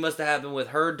 Something must have happened with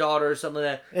her daughter, something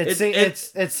like that.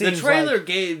 It the seems trailer like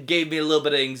gave me a little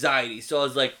bit of anxiety, so I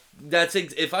was like,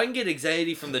 if I can get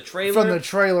anxiety from the trailer, alone.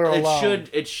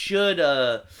 it should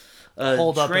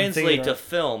Hold up in translate theater. to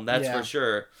film. That's Yeah. for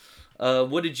sure.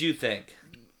 What did you think?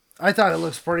 I thought it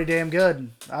looks pretty damn good.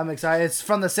 I'm excited. It's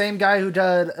from the same guy who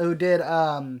did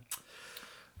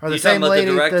or the You talking same about the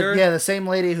lady. director? The same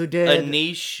lady who did.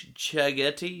 Anish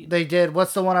Chagetti. They did.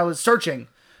 What's the one I was searching,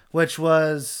 which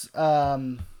was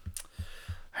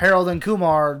Harold and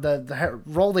Kumar, the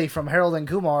Roldy from Harold and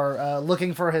Kumar,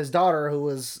 looking for his daughter who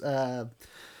was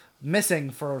missing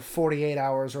for 48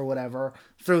 hours or whatever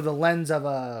through the lens of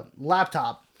a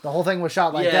laptop. The whole thing was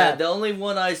shot like Yeah, that. the only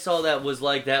one I saw that was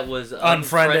like that was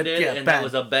Unfriended, Unfriended, yeah, and bad. that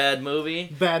was a bad movie.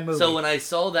 Bad movie. So when I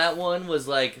saw that one was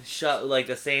like shot like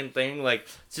the same thing, like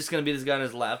it's just gonna be this guy on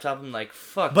his laptop. I'm like,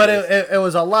 fuck. But this. it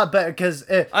was a lot better because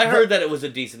I heard that it was a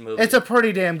decent movie. it's a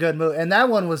pretty damn good movie, and that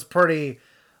one was pretty.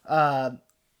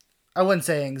 I wouldn't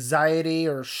say anxiety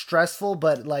or stressful,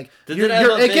 but like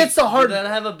it gets the hard. Did that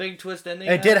have a big twist ending?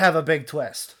 It did have a big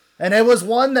twist. And it was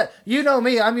one that, you know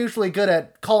me, I'm usually good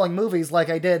at calling movies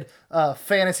like I did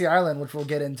Fantasy Island, which we'll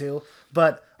get into.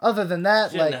 But other than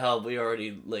that, Didn't like... help. We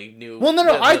already like knew. Well, no,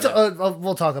 that-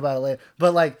 we'll talk about it later.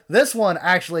 But like, this one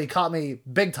actually caught me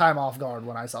big time off guard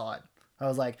when I saw it. I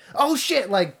was like, oh shit,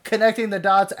 like connecting the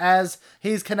dots as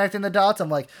he's connecting the dots. I'm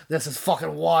like, this is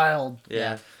fucking wild.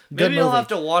 Yeah. Good Maybe I'll movie. have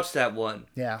to watch that one.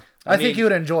 Yeah. I think mean- you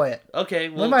would enjoy it. Okay.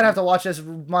 Well, We might have to watch it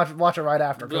right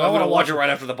after. 'cause I'm wanna gonna watch it right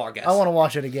after the podcast. I want to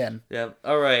watch it again. Yeah.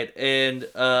 All right. And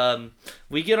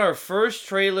we get our first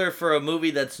trailer for a movie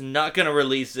that's not going to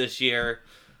release this year.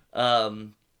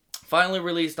 Finally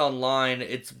released online.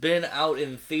 It's been out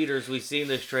in theaters. We've seen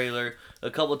this trailer a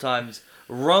couple times.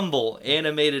 Rumble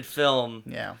animated film.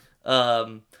 Yeah.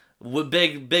 With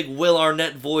big Will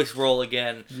Arnett voice role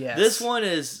again. Yes.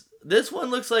 This one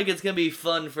looks like it's going to be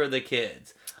fun for the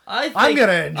kids. I'm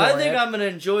gonna enjoy it. I'm gonna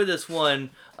enjoy this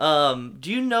one.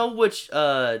 Do you know which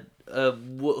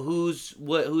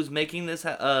who's making this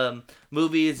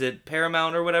movie? Is it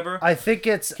Paramount or whatever? I think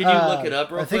it's... Can you look it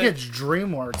up real I think quick? it's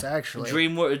DreamWorks, actually.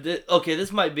 DreamWorks. Okay,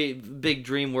 this might be a big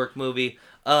DreamWorks movie.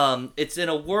 It's in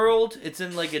a world. It's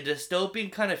in like a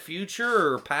dystopian kind of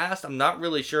future or past. I'm not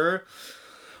really sure.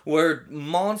 Where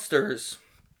monsters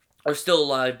are still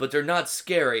alive, but they're not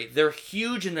scary. They're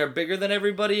huge and they're bigger than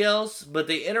everybody else, but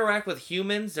they interact with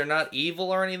humans. They're not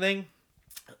evil or anything.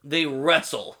 They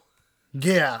wrestle.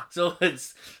 Yeah. So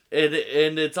it's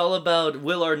all about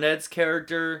Will Arnett's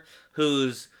character,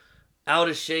 who's out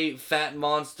of shape, fat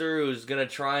monster, who's gonna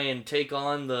try and take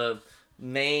on the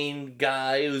main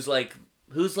guy, who's like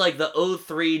the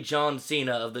 03 John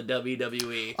Cena of the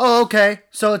WWE. Oh, okay.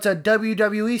 So it's a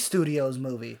WWE Studios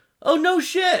movie. Oh, no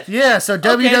shit. Yeah, so Okay,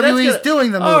 WWE's that's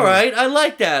doing the movie. All right, I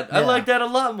like that. I Yeah. like that a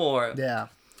lot more. Yeah.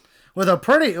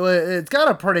 It's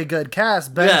got a pretty good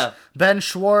cast. Yeah. Ben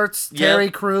Schwartz, Terry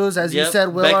Crews, as you Yep.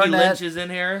 said, Will Becky Arnett, Lynch is in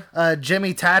here.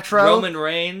 Jimmy Tatro. Roman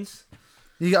Reigns.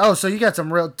 So you got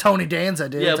some real Tony Danza,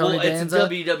 dude. Yeah, Tony well, it's Danza. a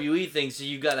WWE thing, so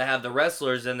you got to have the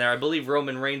wrestlers in there. I believe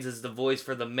Roman Reigns is the voice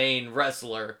for the main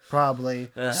wrestler. Probably.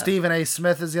 Stephen A.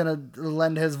 Smith is gonna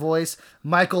lend his voice.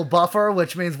 Michael Buffer,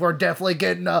 which means we're definitely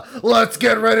getting a let's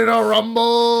get ready to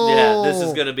rumble. Yeah, this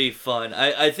is gonna be fun.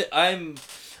 I'm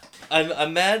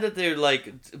mad that they're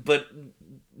like, but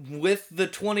with the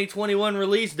 2021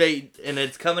 release date, and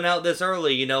it's coming out this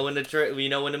early. You know when when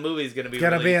the movie's gonna be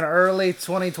Gonna released. be an early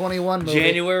 2021 movie.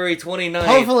 January 29th.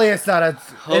 Hopefully it's not a.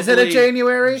 Is it a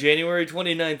January? January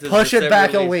 29th. Is Push the it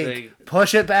back a release week. date.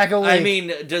 Push it back a week. I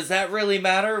mean, does that really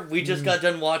matter? We just got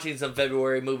done watching some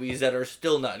February movies that are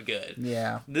still not good.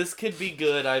 Yeah. This could be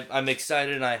good. I'm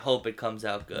excited, and I hope it comes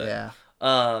out good. Yeah.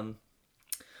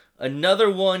 Another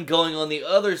one going on the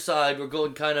other side, we're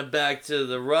going kind of back to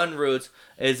the run roots,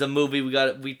 is a movie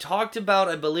we talked about.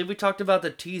 I believe we talked about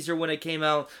the teaser when it came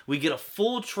out. We get a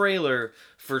full trailer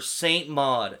for Saint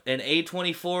Maud, an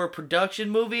A24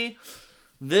 production movie.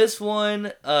 This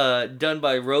one, done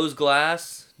by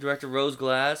director Rose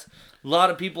Glass. A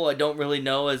lot of people I don't really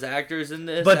know as actors in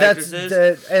this. But that's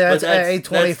an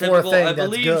A24 thing. I That's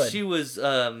believe good. she was,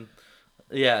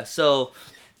 yeah, so...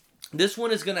 This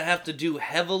one is going to have to do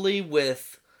heavily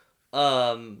with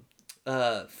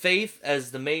faith,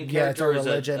 as the main character is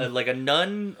like a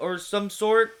nun or some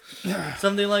sort,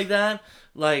 something like that.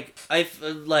 Like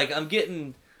I'm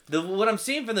getting what I'm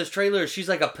seeing from this trailer is she's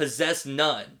like a possessed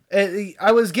nun.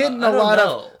 I was getting a lot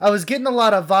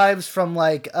of vibes from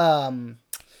like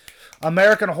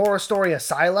American Horror Story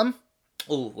Asylum.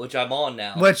 Ooh, which I'm on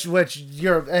now. Which I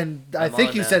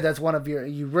think you said that's one of your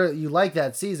you like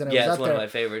that season. It's one of my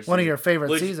favorites. One of your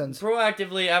favorite seasons.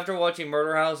 Proactively, after watching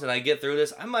Murder House and I get through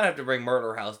this, I might have to bring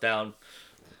Murder House down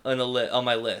on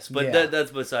my list. But that's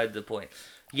beside the point.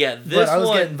 Yeah, this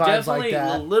one definitely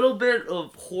a little bit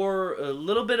of horror, a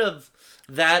little bit of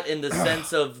that in the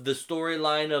sense of the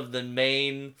storyline of the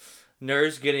main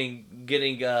nurse getting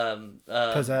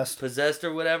possessed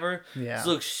or whatever. Yeah. This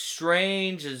looks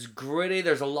strange. It's gritty.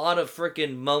 There's a lot of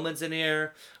freaking moments in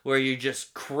here where you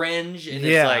just cringe and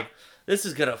it's like, this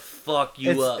is gonna fuck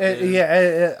you up.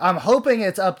 I'm hoping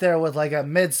it's up there with like a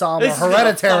Midsommar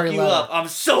Hereditary level. Up. I'm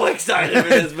so excited for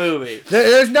this movie.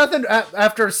 There's nothing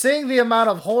after seeing the amount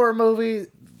of horror movie,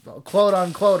 quote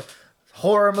unquote,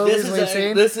 horror movies we've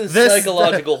seen. This is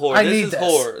psychological horror. This is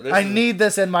horror. I need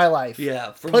this in my life.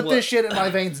 Yeah. Put this shit in my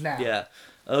veins now. Yeah.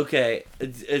 Okay.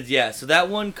 Yeah. So that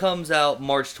one comes out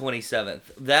March 27th.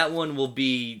 That one will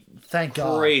be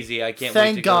crazy. I can't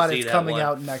wait to go see that one. Thank God it's coming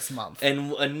out next month.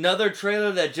 And another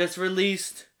trailer that just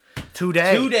released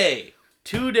today.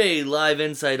 Live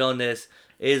insight on this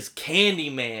is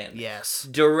Candyman. Yes.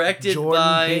 Directed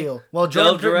by Peele.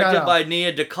 By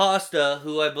Nia DaCosta,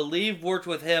 who I believe worked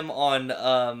with him on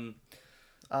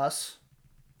Us.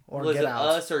 Or was Get it Out.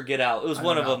 Us or Get Out? It was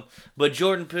one of them. But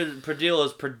Jordan Peele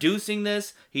is producing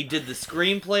this. He did the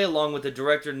screenplay along with the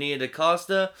director Nia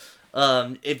DaCosta.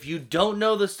 If you don't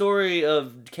know the story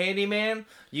of Candyman,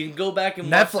 you can go back and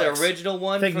watch the original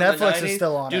one. I think from Netflix the 90s. Is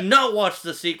still on Do not watch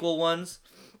the sequel ones.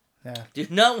 Yeah. Do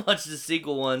not watch the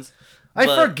sequel ones. I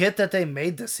forget that they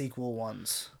made the sequel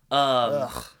ones.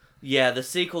 Yeah, the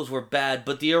sequels were bad,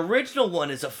 but the original one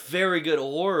is a very good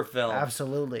horror film.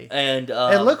 Absolutely. And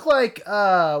it looked like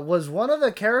was one of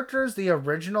the characters the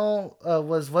original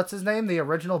was what's his name? The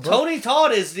original book? Tony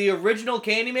Todd is the original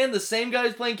Candyman, the same guy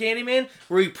who's playing Candyman,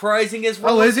 reprising his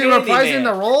role. Oh, is he reprising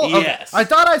the role? Yes. I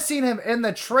thought I seen him in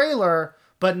the trailer,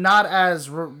 but not as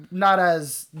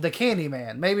the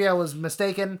Candyman. Maybe I was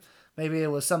mistaken. Maybe it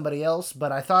was somebody else,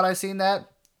 but I thought I seen that.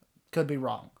 Could be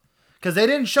wrong. Because they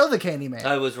didn't show the Candyman.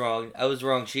 I was wrong.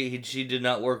 She did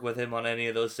not work with him on any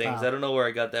of those things. I don't know where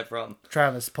I got that from.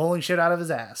 Travis pulling shit out of his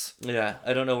ass. Yeah,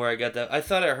 I don't know where I got that. I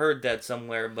thought I heard that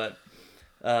somewhere, but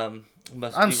I'm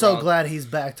so glad he's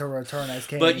back to return as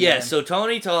Candyman. But yeah, so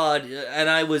Tony Todd,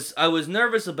 and I was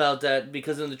nervous about that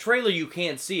because in the trailer you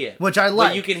can't see it, which I like.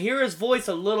 But you can hear his voice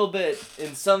a little bit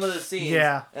in some of the scenes.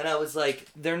 Yeah, and I was like,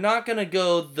 they're not gonna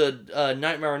go the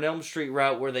Nightmare on Elm Street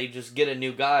route where they just get a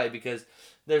new guy because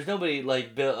there's nobody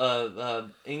like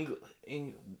Robert Englund.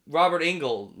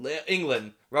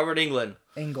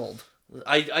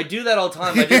 I do that all the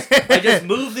time. I just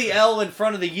move the L in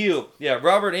front of the U. Yeah,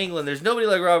 Robert Englund. There's nobody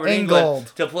like Robert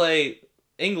Englund to play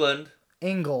England.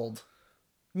 Ingold.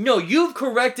 No, you've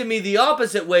corrected me the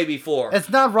opposite way before. It's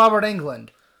not Robert Englund.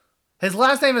 His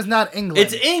last name is not Englund.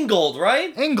 It's Ingold,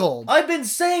 right? Ingold. I've been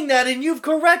saying that and you've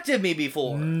corrected me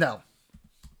before. No.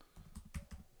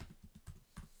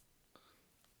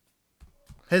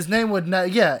 His name would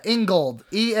not. Yeah, Ingold.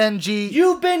 E-N-G.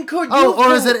 You've been correct.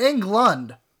 Or is it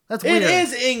England? That's weird. It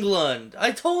is England.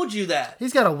 I told you that.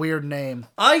 He's got a weird name.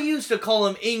 I used to call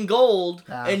him Ingold,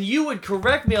 and you would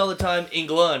correct me all the time,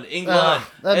 England. And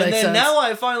then sense. now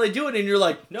I finally do it, and you're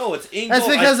like, no, it's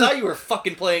Ingold. I thought you were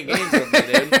fucking playing games with me,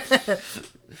 dude.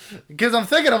 Because I'm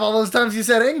thinking of all those times you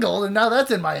said Ingold, and now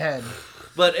that's in my head.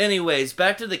 But anyways,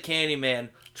 back to the Candyman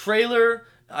trailer.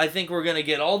 I think we're gonna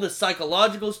get all the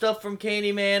psychological stuff from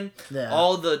Candyman, Yeah.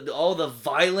 all the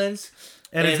violence,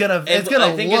 And it's gonna look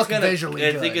visually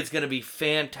good. I think it's gonna be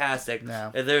fantastic.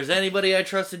 No. If there's anybody I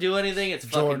trust to do anything, it's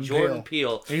fucking Jordan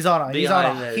Peele. He's on a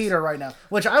heater right now,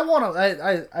 which I want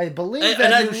to. I believe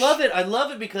and I love it. I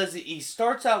love it because he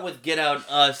starts out with Get Out,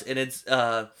 Us, and it's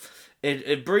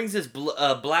it brings this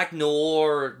black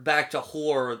noir back to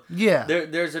horror. Yeah.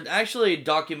 There's actually a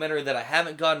documentary that I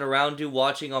haven't gotten around to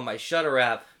watching on my Shudder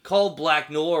app called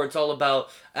Black Noir. It's all about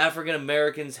African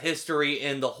Americans' history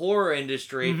in the horror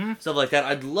industry, stuff like that.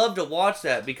 I'd love to watch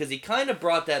that because he kind of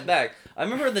brought that back. I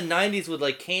remember in the 90s with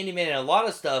like Candyman and a lot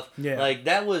of stuff. Yeah. Like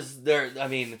that was their. I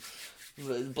mean,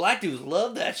 black dudes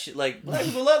love that shit. Like black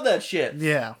people love that shit.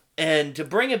 Yeah. And to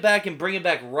bring it back and bring it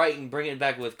back right and bring it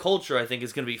back with culture, I think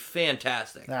is going to be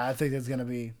fantastic. I think it's going to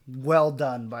be well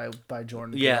done by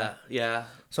Jordan. Yeah, yeah.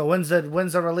 So when's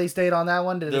the release date on that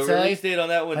one? Did it say? The release date on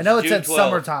that one I know it June said 12th.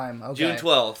 summertime. Okay. June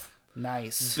 12th.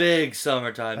 Nice. Big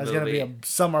summertime That's movie. going to be a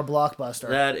summer blockbuster.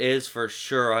 That is for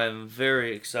sure. I'm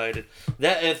very excited.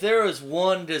 That if there was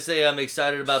one to say I'm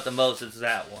excited about the most, it's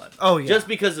that one. Oh, yeah. Just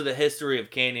because of the history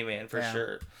of Candyman, for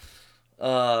sure.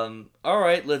 All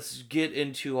right, let's get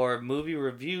into our movie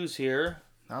reviews here.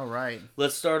 All right.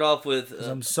 Let's start off with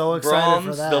I'm so excited Brahms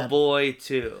for that. the Boy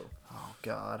 2. Oh,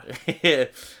 God.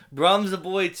 Brahms the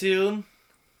Boy 2.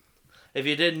 If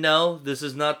you didn't know, this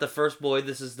is not the first boy,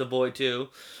 this is the Boy 2.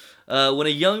 When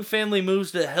a young family moves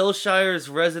to Hellshire's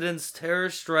residence, terror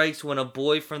strikes when a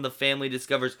boy from the family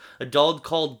discovers a doll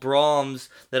called Brahms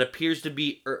that appears to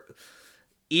be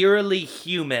eerily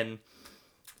human.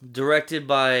 Directed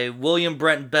by William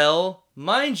Brent Bell,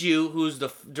 mind you, who's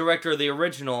the director of the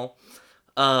original.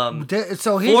 So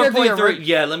he did 4.3.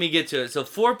 Yeah, let me get to it. So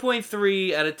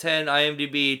 4.3 out of 10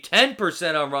 IMDb,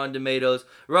 10% on Rotten Tomatoes.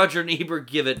 Roger and Ebert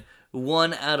give it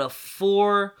 1 out of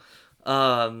 4.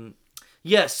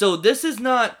 Yeah, so this is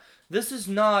the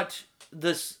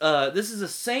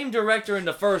same director in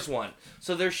the first one.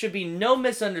 So there should be no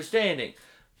misunderstanding.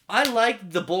 I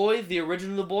like The Boy, the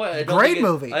original The Boy. Great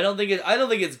movie. I don't think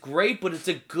it's great, but it's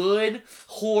a good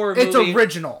horror movie. It's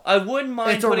original. I wouldn't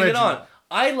mind putting it on. original.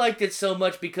 I liked it so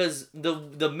much because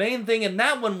the main thing in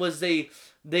that one was they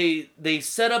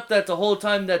set up that the whole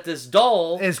time that this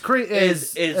doll is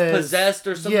possessed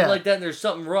or something like that, and there's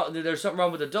something wrong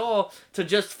with the doll, to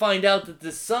just find out that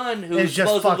the son, who is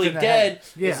supposedly dead,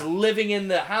 is living in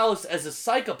the house as a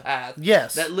psychopath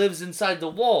that lives inside the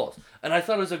walls. And I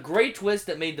thought it was a great twist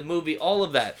that made the movie all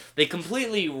of that. They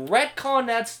completely retconned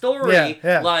that story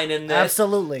line in this.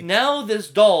 Absolutely. Now this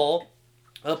doll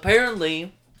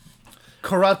apparently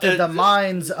corrupted the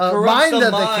mind of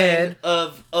the kid.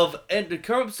 And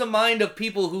corrupts the mind of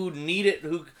people who need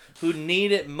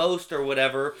it most or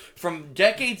whatever, from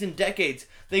decades and decades.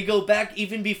 They go back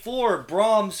even before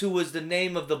Brahms, who was the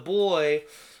name of the boy.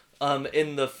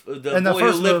 In the boy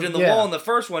who lived in the wall in the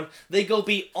first one, they go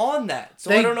beyond that. So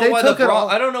I don't know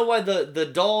why the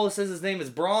doll says his name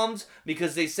is Brahms,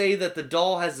 because they say that the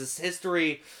doll has a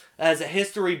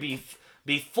history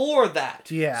before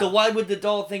that. Yeah. So why would the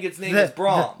doll think its name is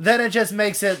Brahms? Then it just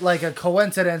makes it like a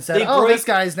coincidence that this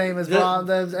guy's name is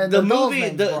Brahms and the movie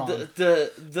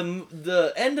the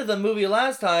end of the movie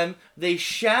last time, they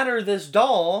shatter this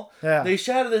doll. Yeah. They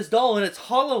shatter this doll and it's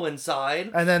hollow inside.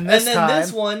 And then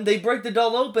this one they break the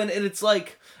doll open and it's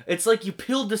like you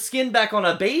peeled the skin back on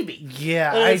a baby.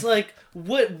 Yeah. And it's like,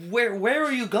 where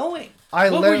are you going?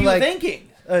 What were you thinking?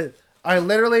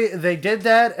 They did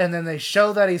that, and then they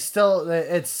show that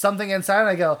it's something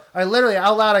inside, and I literally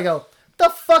out loud, the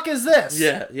fuck is this?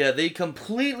 Yeah, they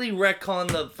completely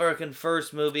retconned the fucking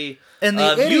first movie. And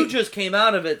you just came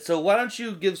out of it, so why don't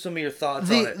you give some of your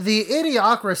thoughts on it? The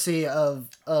idiocracy of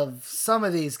some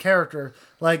of these characters,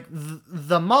 like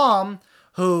the mom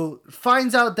who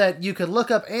finds out that you could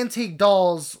look up antique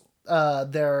dolls,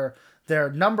 their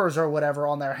numbers or whatever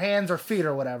on their hands or feet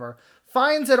or whatever,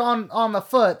 finds it on the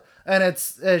foot. And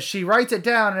it's she writes it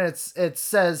down, and it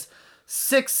says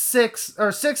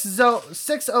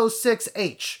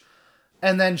 606H,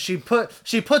 and then she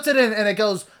puts it in, and it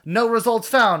goes no results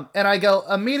found. And I go,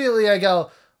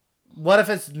 what if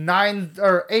it's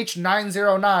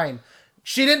H909?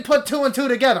 She didn't put 2 and 2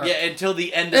 together. Yeah, until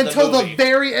the end of the movie. Until the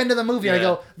very end of the movie. Yeah. I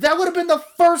go, that would have been the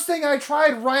first thing I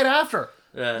tried right after.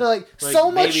 Like so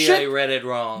much shit. Maybe I read it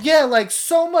wrong. Yeah, like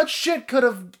so much shit could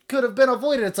have been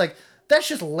avoided. It's like, that's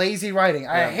just lazy writing.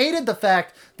 I hated the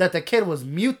fact that the kid was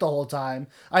mute the whole time.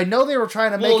 I know they were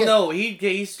trying to make it... Well, no,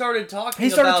 he started talking.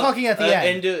 He started talking at the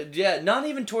end. And not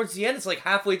even towards the end. It's like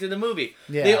halfway through the movie.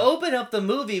 Yeah. They open up the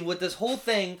movie with this whole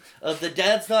thing of the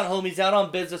dad's not home, he's out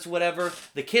on business, whatever.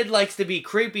 The kid likes to be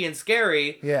creepy and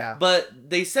scary. Yeah. But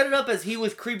they set it up as he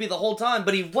was creepy the whole time,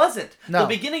 but he wasn't. No. The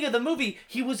beginning of the movie,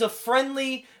 he was a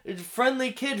friendly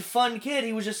kid, fun kid.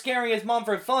 He was just scaring his mom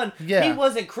for fun. Yeah. He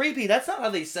wasn't creepy. That's not how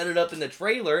they set it up in the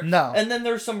trailer. No. And then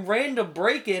there's some random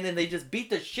break-in and they just beat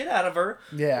the shit out of her.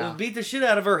 Yeah. Beat the shit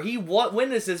out of her. He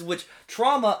witnesses, which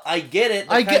trauma, I get it.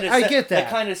 I get that. That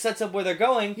kind of sets up where they're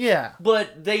going. Yeah.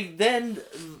 But they then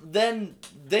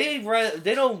they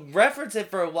don't reference it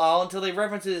for a while until they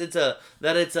reference it.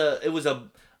 It was a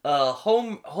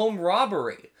home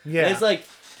robbery. Yeah. And it's like,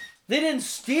 they didn't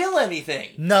steal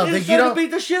anything. No, they just you tried don't to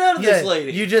beat the shit out of this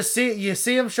lady. You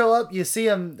see him show up, you see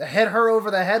him hit her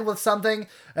over the head with something,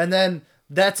 and then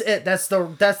that's it. That's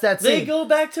that scene. They go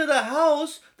back to the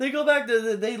house.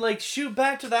 They like shoot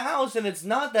back to the house, and it's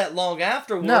not that long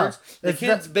afterwards. No, the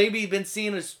kid's baby been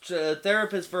seeing a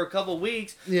therapist for a couple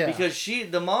weeks. Yeah. Because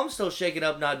the mom's still shaken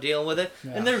up, not dealing with it,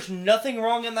 Yeah. and there's nothing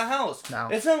wrong in the house. No.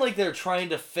 It's not like they're trying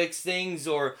to fix things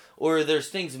or there's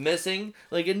things missing.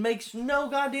 Like, it makes no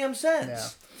goddamn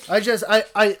sense. Yeah.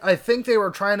 I think they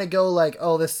were trying to go like,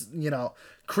 oh, this,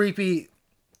 creepy.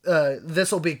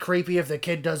 This will be creepy if the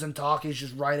kid doesn't talk. He's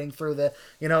just writing through it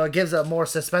gives a more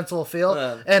suspenseful feel.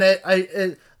 And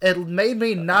it made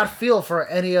me not feel for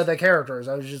any of the characters.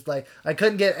 I was just like, I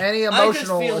couldn't get any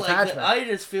emotional attachment. I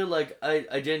just feel like I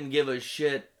didn't give a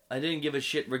shit. I didn't give a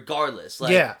shit regardless.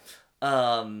 Like, yeah.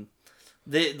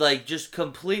 They like just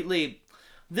completely.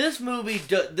 This movie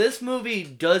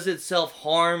does itself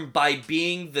harm by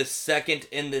being the second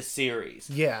in this series.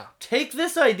 Yeah. Take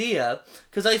this idea,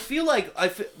 because I feel like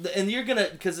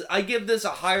because I give this a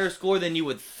higher score than you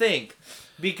would think,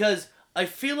 because I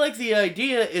feel like the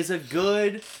idea is a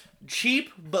good,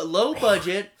 cheap but low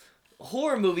budget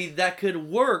horror movie that could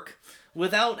work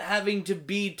without having to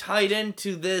be tied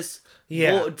into this.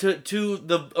 Yeah. To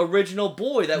the original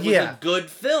Boy. That was a good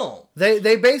film.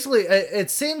 They basically,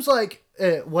 it seems like,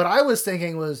 what I was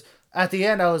thinking was, at the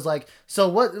end I was like, so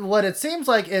what it seems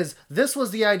like is this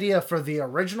was the idea for the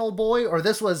original Boy, or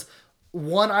this was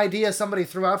one idea somebody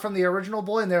threw out from the original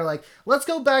Boy, and they're like, let's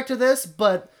go back to this,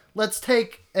 but let's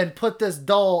take and put this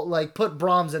doll, like, put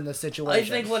Brahms in this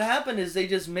situation. I think what happened is they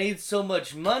just made so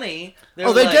much money. They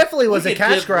definitely was a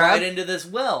cash grab. Right into this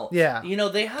well. Yeah.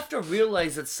 They have to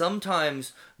realize that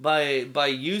sometimes by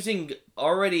using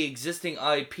already existing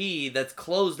IP that's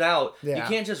closed out, you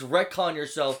can't just retcon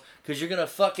yourself, because you're gonna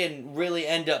fucking really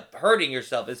end up hurting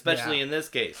yourself, especially in this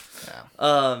case. Yeah.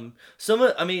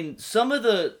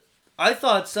 I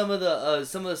thought some of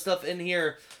the stuff in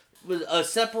here was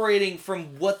separating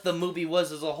from what the movie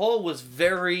was as a whole was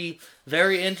very,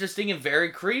 very interesting and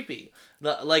very creepy.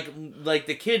 Like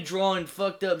the kid drawing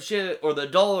fucked up shit, or the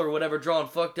doll or whatever drawing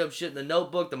fucked up shit in the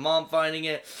notebook, the mom finding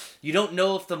it. You don't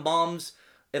know if the mom's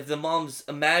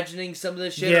imagining some of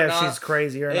this shit or not. Yeah, she's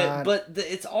crazy or not. But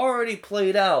it's already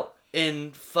played out in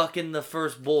fucking the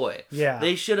first Boy. Yeah.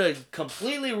 They should have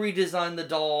completely redesigned the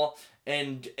doll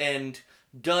and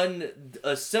done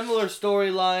a similar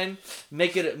storyline.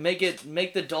 Make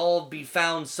the doll be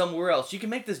found somewhere else. You can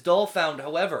make this doll found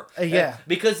however.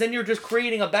 Because then you're just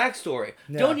creating a backstory.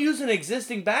 Yeah. Don't use an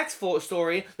existing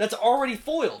backstory that's already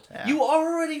foiled. Yeah. You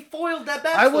already foiled that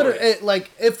backstory. I would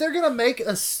like, if they're gonna make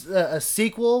a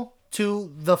sequel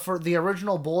to the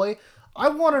original Boy, I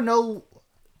want to know.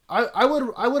 I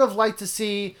would have liked to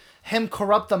see him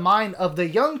corrupt the mind of the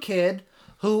young kid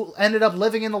who ended up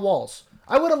living in the walls.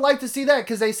 I would have liked to see that,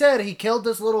 because they said he killed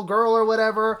this little girl or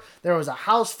whatever. There was a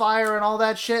house fire and all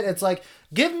that shit. It's like,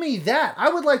 give me that. I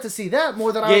would like to see that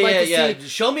more than I would like to see.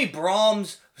 Show me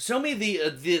Brahms. Show me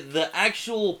the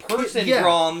actual person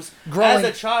Brahms growing as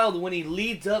a child when he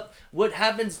leads up. What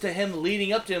happens to him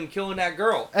leading up to him killing that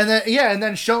girl? And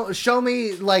then show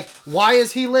me, like, why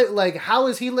is he how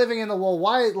is he living in the wall?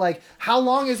 Why, like, how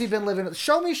long has he been living?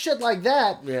 Show me shit like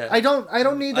that. Yeah. I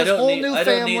don't need this whole new family. I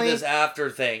don't need this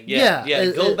after thing.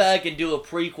 Go back and do a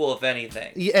prequel if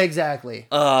anything. Yeah, exactly.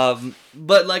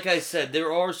 But like I said,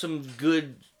 there are some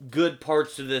good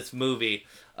parts to this movie.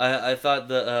 I thought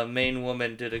the main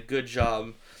woman did a good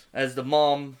job as the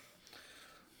mom.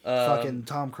 Fucking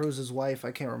Tom Cruise's wife.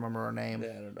 I can't remember her name. Yeah,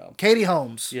 I don't know. Katie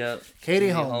Holmes. Yeah. Katie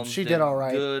Holmes. She did all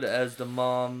right. Good as the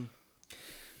mom.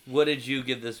 What did you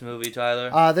give this movie,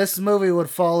 Tyler? This movie would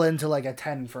fall into like a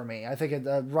 10 for me. I think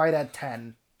right at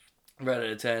 10. Right at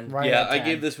a 10. Right at 10. I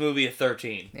gave this movie a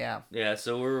 13. Yeah. Yeah,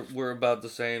 so we're about the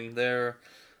same there.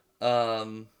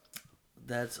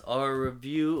 that's our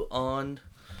review on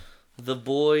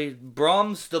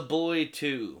Brahms the Boy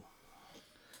 2.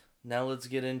 Now let's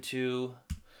get into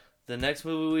the next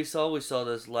movie we saw. We saw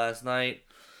this last night.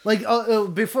 Like,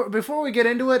 before we get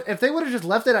into it, if they would have just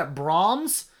left it at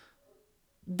Brahms,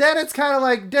 then it's kind of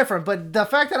like different. But the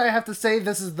fact that I have to say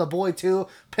this is The Boy 2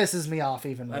 pisses me off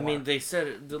even more. I mean, they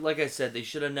said, like I said, they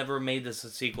should have never made this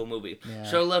a sequel movie. Yeah.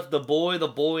 Should have left the boy,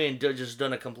 and just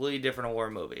done a completely different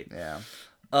horror movie. Yeah.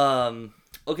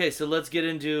 Okay, so let's get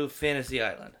into Fantasy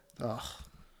Island. Ugh.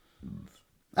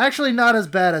 Actually, not as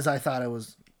bad as I thought it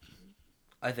was.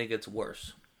 I think it's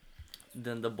worse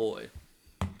than The Boy.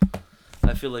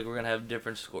 I feel like we're gonna have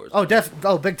different scores. Oh,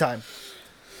 big time.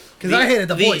 Because I hated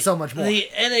the Boy so much more. The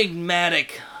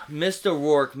enigmatic Mr.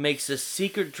 Rourke makes the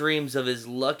secret dreams of his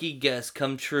lucky guests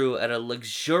come true at a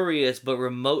luxurious but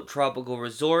remote tropical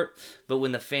resort. But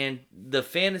when the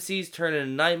fantasies turn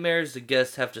into nightmares, the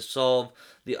guests have to solve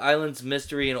the island's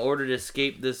mystery in order to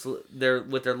escape with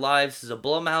their lives. This is a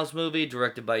Blumhouse movie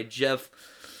directed by Jeff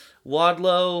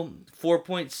Wadlow.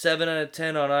 4.7 out of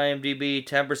 10 on IMDb,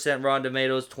 10% Rotten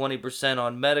Tomatoes, 20%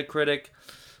 on Metacritic.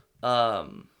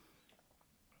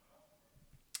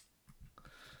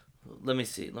 Let me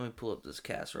see. Let me pull up this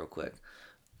cast real quick.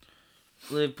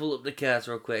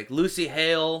 Lucy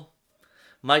Hale,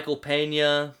 Michael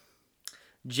Pena,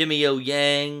 Jimmy O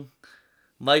Yang,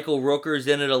 Michael Rooker's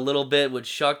in it a little bit, which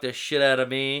shocked the shit out of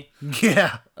me.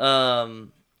 Yeah.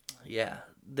 Yeah.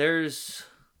 There's...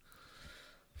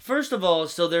 First of all,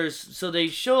 so they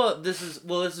show up. This is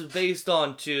based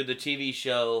on the TV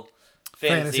show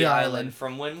Fantasy Island.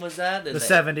 From when was that? The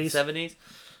 70s. 70s.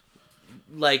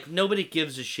 Like, nobody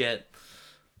gives a shit.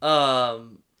 They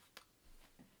all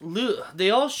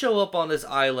show up on this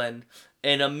island,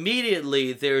 and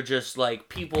immediately they're just like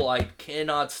people I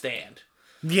cannot stand.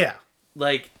 Yeah.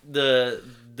 Like the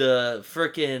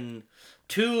frickin'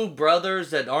 two brothers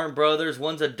that aren't brothers.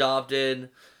 One's adopted.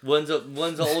 One's an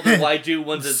older white dude.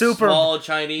 One's a small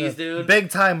Chinese dude. Big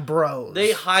time bros.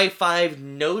 They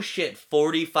high-fived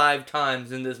 45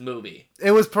 times in this movie.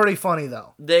 It was pretty funny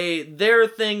though. Their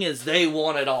thing is they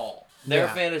want it all. Their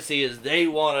fantasy is they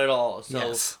want it all. So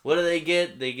yes. What do they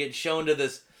get? They get shown to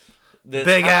this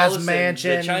big ass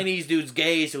mansion. The Chinese dude's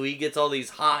gay, so he gets all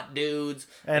these hot dudes,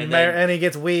 and he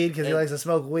gets weed because he likes to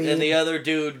smoke weed. And the other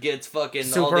dude gets fucking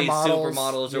all these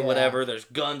supermodels or whatever. There's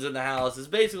guns in the house. It's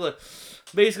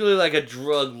basically like a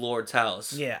drug lord's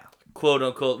house. Yeah. Quote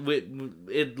unquote.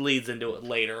 It leads into it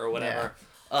later or whatever.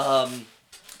 Yeah.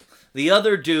 The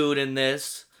other dude in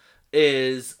this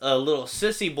is a little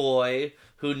sissy boy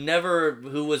who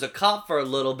was a cop for a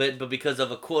little bit, but because of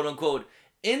a quote unquote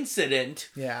incident,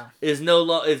 is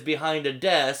behind a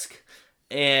desk,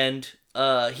 and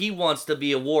he wants to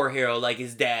be a war hero like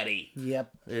his daddy.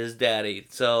 Yep. His daddy.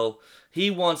 So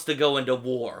he wants to go into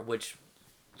war, which,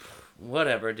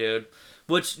 whatever, dude.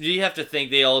 Which you have to think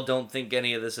they all don't think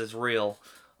any of this is real.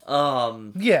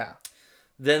 Yeah.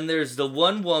 Then there's the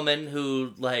one woman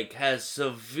who has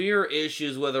severe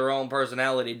issues with her own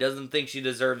personality, doesn't think she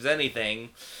deserves anything,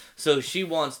 so she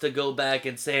wants to go back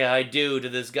and say I do to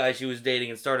this guy she was dating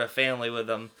and start a family with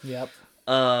him. Yep.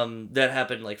 That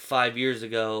happened 5 years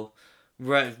ago,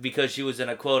 right? Because she was in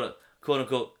a quote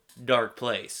unquote dark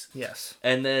place. Yes.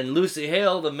 And then Lucy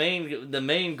Hale, the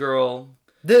main girl.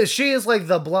 She is like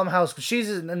the Blumhouse. She's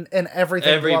in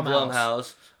everything. Every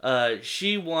Blumhouse.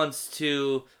 She wants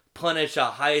to punish a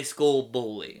high school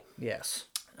bully. Yes.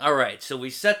 All right, so we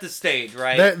set the stage,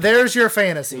 right? There's your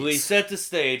fantasies. We set the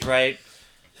stage, right?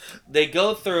 They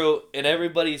go through, and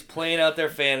everybody's playing out their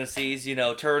fantasies.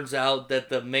 Turns out that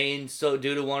the main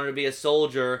dude who wanted to be a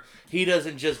soldier, he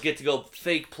doesn't just get to go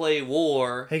fake play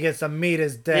war. He gets to meet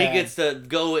his dad. He gets to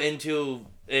go into,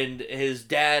 and his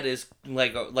dad is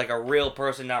like a real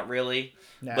person, not really,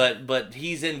 but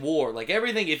he's in war.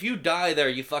 Everything, if you die there,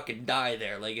 you fucking die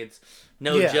there. It's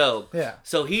no joke. Yeah.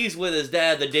 So he's with his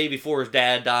dad the day before his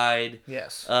dad died.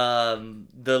 Yes.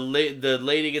 The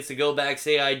lady gets to go back,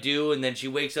 say I do, and then she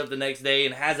wakes up the next day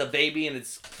and has a baby, and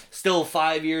it's still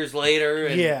 5 years later.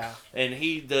 And, And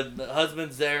the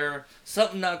husband's there.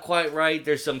 Something not quite right.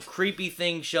 There's some creepy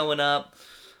things showing up.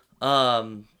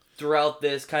 Throughout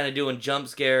this, kind of doing jump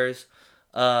scares.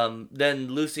 Then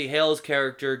Lucy Hale's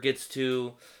character gets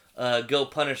to go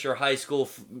punish her high school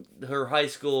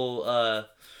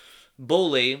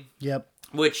bully. Yep.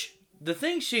 Which the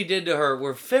things she did to her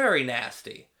were very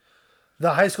nasty.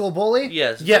 The high school bully?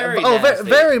 Yes. Yeah. Very nasty.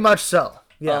 Very much so.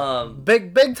 Yeah.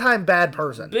 Big time bad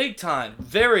person. Big time,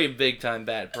 very big time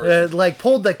bad person. Like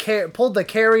pulled the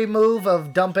carry move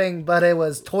of dumping, but it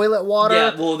was toilet water.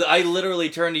 Yeah, well, I literally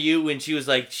turned to you when she was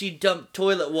like, she dumped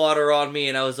toilet water on me,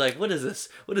 and I was like, what is this?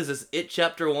 What is this? It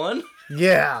Chapter 1?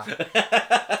 Yeah.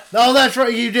 Oh, that's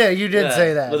right. You did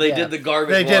say that. Well, they did the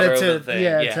garbage water over the thing.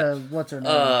 Yeah, to what's her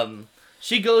name?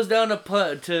 She goes down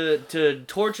to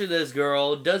torture this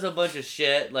girl, does a bunch of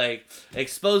shit, like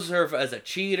exposes her as a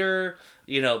cheater,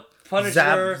 punishes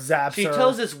her. Zaps she her.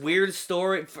 tells this weird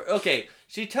story.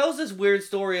 She tells this weird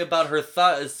story about her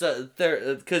thoughts,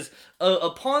 because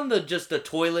upon the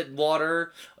toilet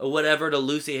water or whatever to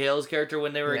Lucy Hale's character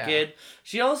when they were a kid,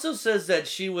 she also says that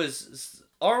she was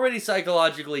already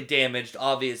psychologically damaged,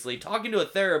 obviously, talking to a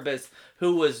therapist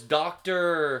who was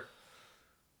Dr.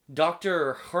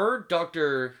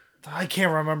 I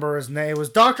can't remember his name. It was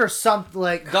Dr. something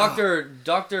like...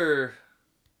 Dr.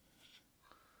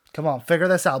 Come on, figure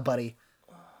this out, buddy.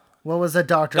 What was the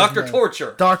doctor's Dr. name?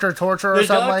 Torture. Dr. Torture or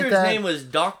something like that? The doctor's name was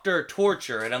Dr.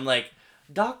 Torture, and I'm like,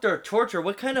 Dr. Torture?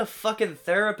 What kind of fucking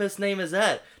therapist name is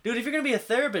that? Dude, if you're gonna be a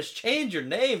therapist, change your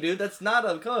name, dude. That's not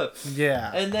uncommon.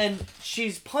 Yeah. And then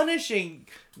she's punishing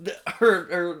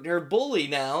her bully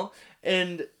now,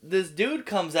 and this dude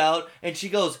comes out, and she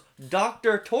goes,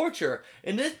 Dr. Torture.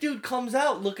 And this dude comes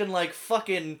out looking like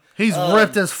fucking... He's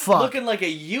ripped as fuck. Looking like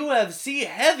a UFC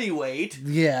heavyweight.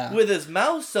 Yeah. With his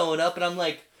mouth sewn up, and I'm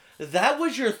like... That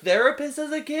was your therapist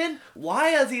as a kid?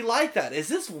 Why is he like that? Is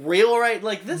this real, right?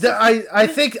 Like this? I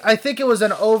think it was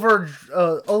an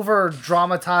over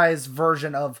dramatized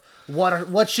version of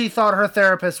what she thought her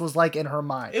therapist was like in her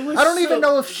mind. I don't even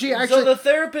know if she actually. So the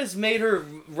therapist made her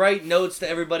write notes to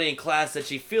everybody in class that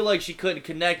she feel like she couldn't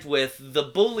connect with. The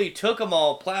bully took them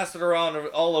all, plastered her on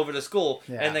all over the school,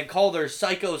 and then called her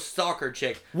psycho stalker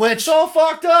chick. It's all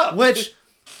fucked up. Which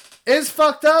is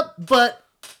fucked up, but.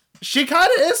 She kind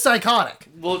of is psychotic.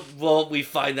 Well, we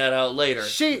find that out later.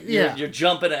 You're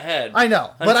jumping ahead. I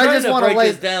know, but I just want to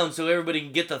break this down so everybody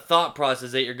can get the thought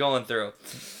process that you're going through.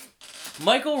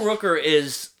 Michael Rooker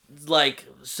is like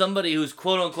somebody who's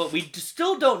quote unquote. We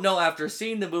still don't know after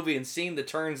seeing the movie and seeing the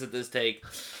turns that this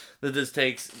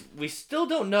takes. We still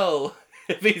don't know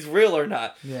if he's real or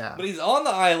not. Yeah. But he's on the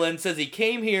island. Says he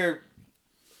came here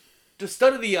to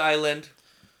study the island.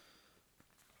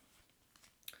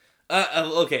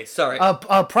 Okay, sorry.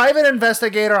 A private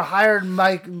investigator hired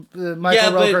Michael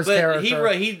Rooker's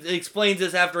character. He explains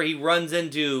this after he runs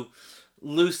into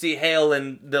Lucy Hale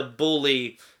and the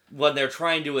bully when they're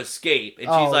trying to escape, and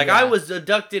she's like, "I was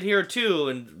abducted here too,"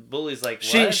 and bully's like,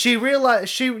 "What?" She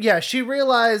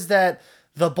realized that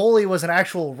the bully was an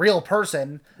actual real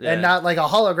person and not like a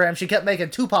hologram. She kept making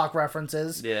Tupac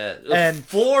references. Yeah, and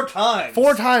 4 times.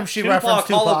 4 times she referenced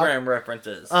Tupac. Hologram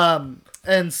references.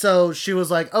 And so she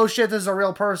was like, oh shit, this is a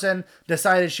real person,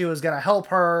 decided she was going to help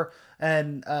her,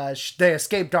 and they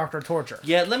escaped Dr. Torture.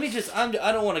 Yeah, let me just, I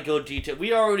don't want to go detail.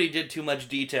 We already did too much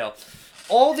detail.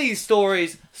 All these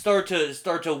stories start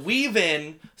to weave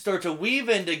in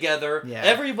together. Yeah.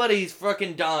 Everybody's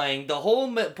fucking dying. The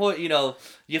whole point,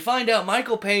 you find out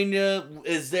Michael Pena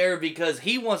is there because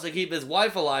he wants to keep his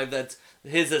wife alive. That's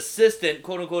his assistant,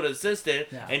 quote unquote assistant,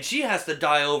 and she has to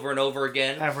die over and over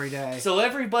again every day. So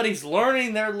everybody's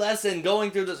learning their lesson,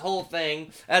 going through this whole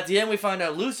thing. At the end, we find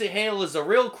out Lucy Hale is a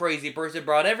real crazy person,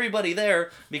 brought everybody there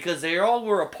because they all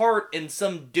were a part in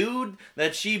some dude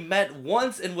that she met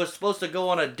once and was supposed to go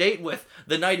on a date with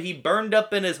the night he burned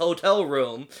up in his hotel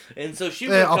room. And so she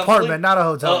apartment, not a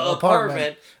hotel,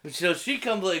 apartment. So she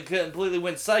completely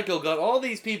went psycho, got all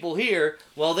these people here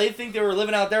while they think they were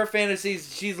living out their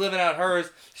fantasies. She's living out hers.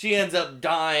 She ends up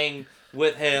dying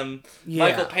with him. Yeah.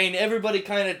 Michael Payne. Everybody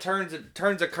kind of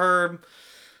turns a curb.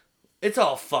 It's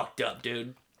all fucked up,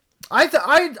 dude.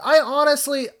 I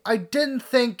honestly didn't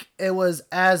think it was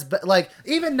as like,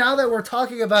 even now that we're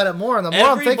talking about it more and the more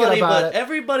I'm thinking about it.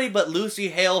 Everybody but Lucy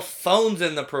Hale phones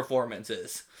in the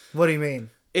performances. What do you mean?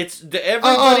 It's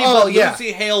everybody but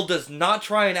Lucy Hale does not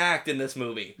try and act in this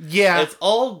movie. Yeah, it's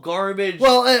all garbage.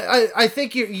 Well, I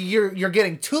think you're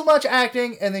getting too much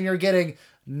acting, and then you're getting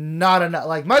not enough.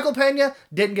 Like Michael Pena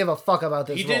didn't give a fuck about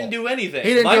this. He role. didn't do anything.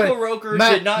 He didn't Michael Rooker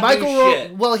did not do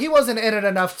shit. Well, he wasn't in it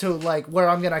enough to like where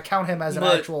I'm gonna count him as an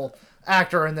actual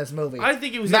actor in this movie. I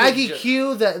think it was Maggie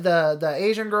Q, the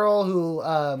Asian girl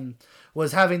who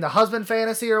was having the husband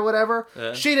fantasy or whatever.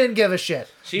 Yeah. She didn't give a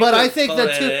shit. But I think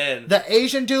the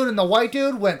Asian dude and the white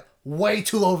dude went way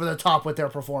too over the top with their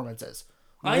performances.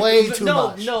 Way too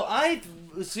much. No, I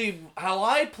see how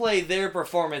I play their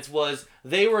performance was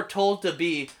they were told to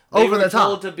be over the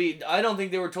top. I don't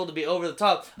think they were told to be over the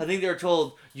top. I think they were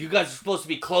told you guys are supposed to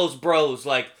be close bros,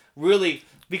 like really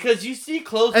Because you see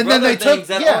close And brother then they things took-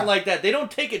 that yeah. aren't like that. They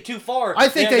don't take it too far. I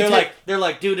think they're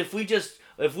like, dude, if we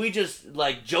just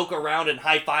like joke around and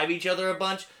high five each other a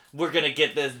bunch, we're gonna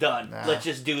get this done. Nah. Let's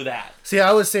just do that. See,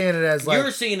 I was seeing it as like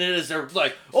You're seeing it as they're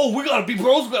like, oh, we gotta be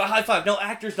bros, we gotta high five. No,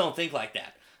 actors don't think like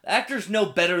that. Actors know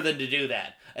better than to do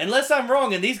that. Unless I'm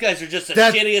wrong, and these guys are just the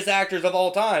shittiest actors of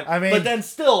all time. I mean, but then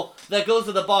still, that goes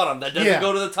to the bottom. That doesn't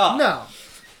go to the top. No.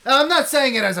 I'm not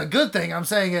saying it as a good thing. I'm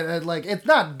saying it like it's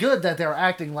not good that they're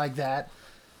acting like that.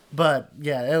 But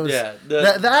yeah, it was. Yeah,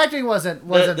 the acting wasn't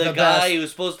the guy best. who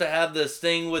was supposed to have this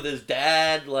thing with his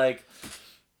dad,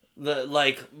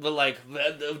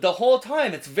 the whole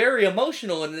time it's very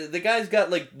emotional, and the guy's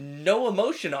got like no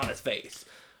emotion on his face.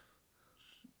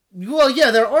 Well,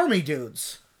 yeah, they're army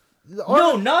dudes.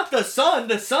 No, not the son.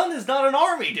 The son is not an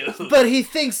army dude. But he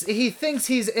thinks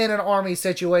he's in an army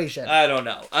situation. I don't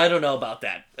know about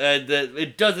that.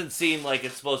 It doesn't seem like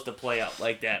it's supposed to play out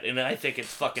like that, and I think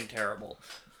it's fucking terrible.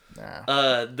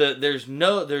 Nah. There's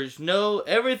no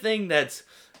everything that's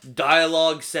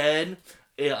dialogue said.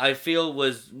 I feel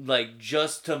was like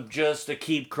just to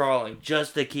keep crawling.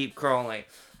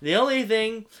 The only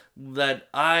thing that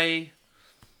I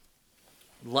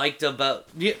liked about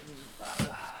the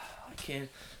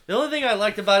only thing I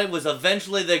liked about it was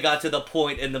eventually they got to the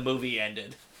point and the movie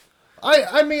ended.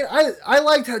 I mean I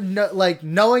liked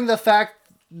knowing the fact.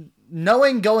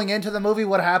 Knowing going into the movie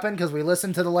what happened, because we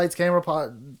listened to the Lights Camera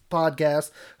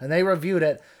podcast and they reviewed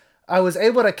it, I was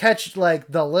able to catch like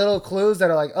the little clues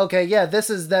that are like, okay, yeah, this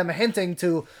is them hinting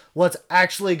to what's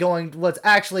actually kind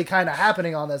of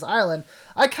happening on this island.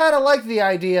 I kind of like the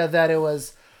idea that it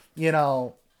was,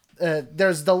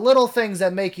 there's the little things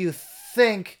that make you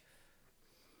think.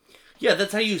 Yeah,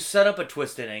 that's how you set up a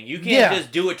twist ending. You can't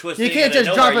just do a twist ending. You can't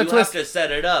just drop a twist. You have to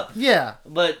set it up. Yeah.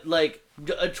 But like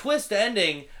a twist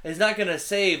ending is not going to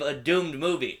save a doomed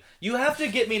movie. You have to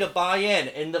get me to buy in.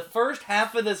 In the first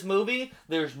half of this movie,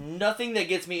 there's nothing that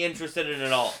gets me interested in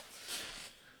it all.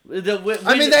 They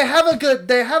have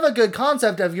a good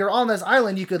concept of you're on this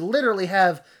island. You could literally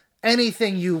have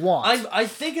anything you want. I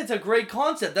think it's a great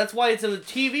concept. That's why it's a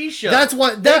TV show. That's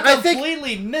what they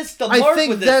completely missed the mark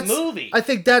with this movie. I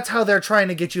think that's how they're trying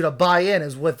to get you to buy in,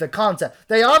 is with the concept.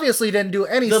 They obviously didn't do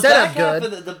any setup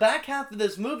good. The back half of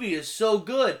this movie is so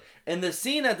good, and the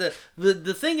scene at the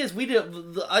thing is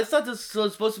I thought this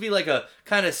was supposed to be like a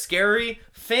kind of scary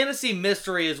fantasy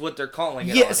mystery is what they're calling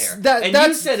it on here.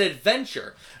 You said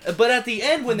adventure, but at the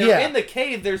end when they're in the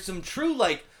cave, there's some true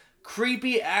like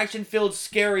creepy, action-filled,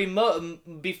 scary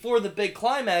before the big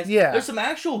climax. Yeah. There's some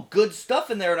actual good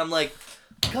stuff in there, and I'm like,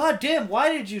 God damn,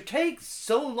 why did you take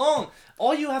so long?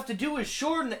 All you have to do is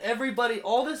shorten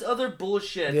all this other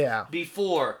bullshit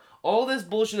before. All this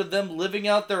bullshit of them living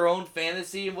out their own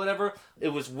fantasy and whatever, it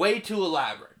was way too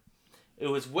elaborate.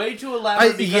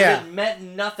 Because it meant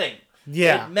nothing.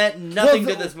 Yeah. It meant nothing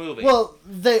to this movie. Well,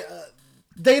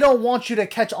 they don't want you to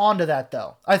catch on to that,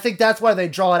 though. I think that's why they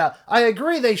draw it out. I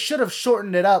agree they should have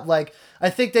shortened it up. Like,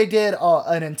 I think they did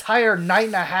an entire night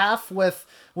and a half with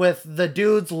the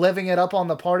dudes living it up on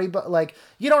the party. But, like,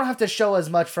 you don't have to show as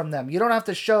much from them. You don't have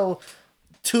to show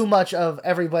too much of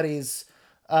everybody's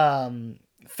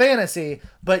fantasy.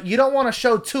 But you don't want to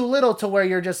show too little to where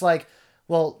you're just like,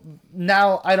 well,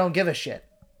 now I don't give a shit.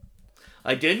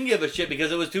 I didn't give a shit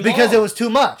because it was too long. Because it was too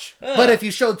much. But if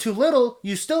you showed too little,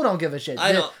 you still don't give a shit.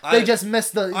 They just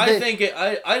missed the.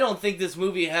 I don't think this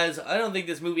movie has. I don't think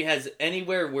this movie has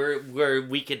anywhere where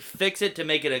we could fix it to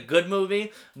make it a good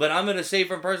movie. But I'm gonna say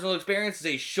from personal experience,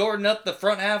 they shorten up the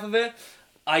front half of it.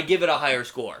 I give it a higher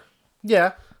score.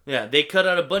 Yeah. Yeah, they cut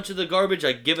out a bunch of the garbage.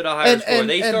 I give it a higher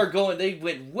score. They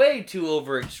went way too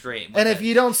over extreme. And if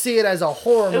you don't see it as a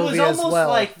horror movie as well. It was almost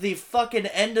like the fucking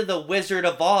end of the Wizard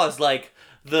of Oz. Like,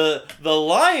 the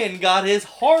lion got his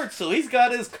heart, so he's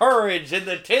got his courage. And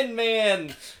the Tin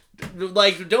Man,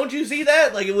 like, don't you see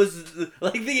that? Like, it was,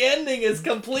 like, the ending is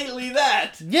completely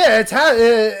that. Yeah, it's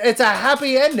a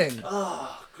happy ending.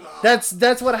 Oh.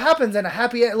 That's what happens in a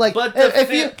happy end. Like, but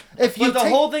the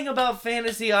whole thing about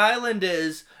Fantasy Island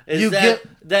is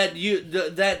that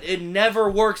it never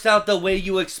works out the way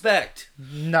you expect.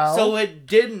 No. So it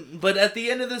didn't. But at the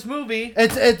end of this movie,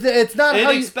 it's not how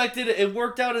you expected. It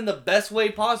worked out in the best way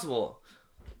possible.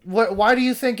 Why do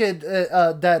you think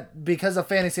that because of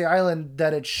Fantasy Island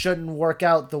that it shouldn't work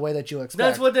out the way that you expect?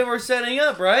 That's what they were setting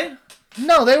up, right?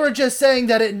 No, they were just saying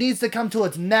that it needs to come to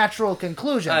its natural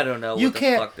conclusion. I don't know what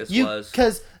the fuck this was.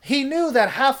 Because he knew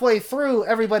that halfway through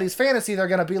everybody's fantasy, they're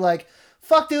going to be like,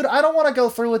 fuck, dude, I don't want to go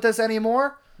through with this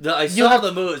anymore. I saw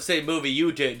the same movie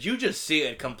you did. You just see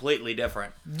it completely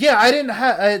different. Yeah, I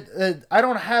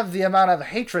don't have the amount of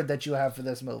hatred that you have for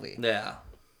this movie. Yeah.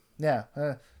 Yeah.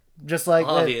 Just like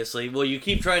Obviously. Well, you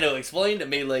keep trying to explain to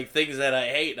me like things that I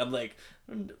hate. I'm like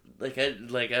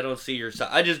I don't see your side.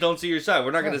 I just don't see your side.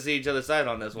 We're not going to see each other's side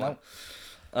on this one.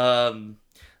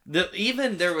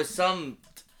 Even there was some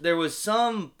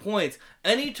points.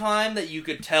 Anytime that you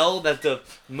could tell that the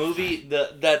movie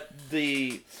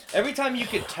every time you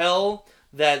could tell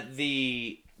that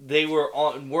they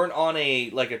weren't on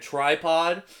a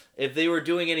tripod. If they were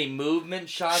doing any movement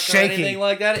shots or anything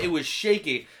like that, it was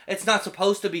shaky. It's not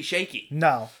supposed to be shaky.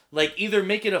 No. Like, either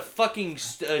make it a fucking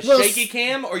shaky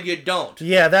cam or you don't.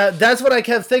 Yeah, that's what I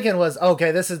kept thinking was,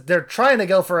 okay, they're trying to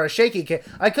go for a shaky cam.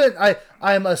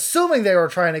 I'm assuming they were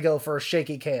trying to go for a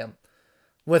shaky cam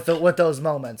with those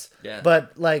moments. Yeah.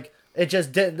 But like it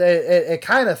just did it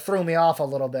kind of threw me off a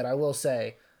little bit, I will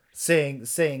say, seeing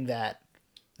that.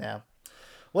 Yeah.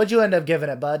 What'd you end up giving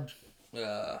it, bud?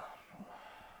 Hold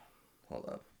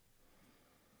on.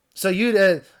 So you'd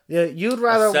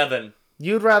rather a 7.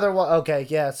 You'd rather okay,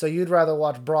 yeah. So you'd rather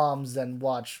watch Brahms than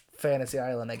watch Fantasy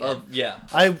Island again. Yeah.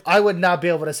 I would not be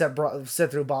able to sit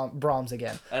through Brahms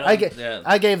again. I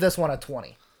gave this one a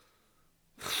 20.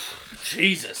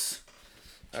 Jesus.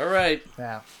 All right.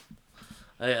 Yeah.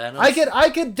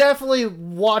 I could definitely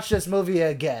watch this movie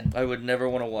again. I would never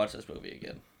want to watch this movie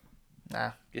again.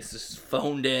 Nah. It's just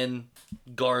phoned in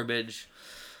garbage.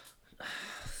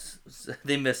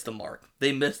 They missed the mark.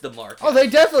 Oh, they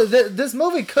definitely. This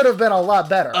movie could have been a lot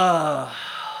better.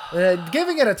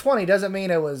 Giving it a 20 doesn't mean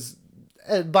it was,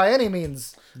 by any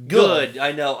means, good.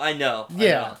 I know.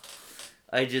 Yeah.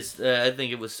 I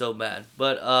think it was so bad.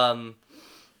 But I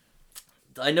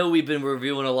know we've been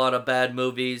reviewing a lot of bad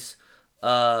movies.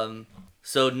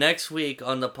 So next week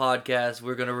on the podcast,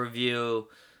 we're gonna review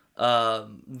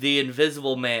The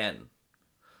Invisible Man.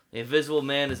 The Invisible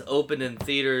Man is open in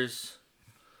theaters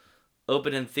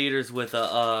with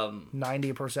a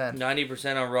 90%.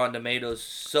 90% on Rotten Tomatoes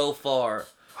so far.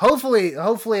 Hopefully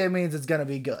it means it's gonna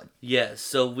be good. Yes,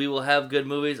 so we will have good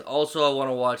movies. Also, I want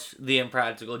to watch the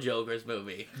Impractical Jokers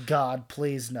movie. God,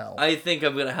 please no. I think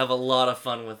I'm gonna have a lot of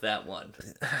fun with that one.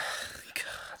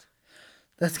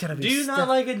 That's gonna be. Do you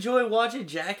not enjoy watching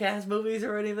Jackass movies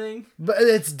or anything? But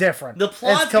it's different. The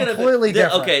plot's completely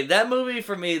different. Okay, that movie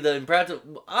for me, the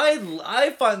Impractical.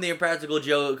 I find the Impractical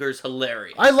Jokers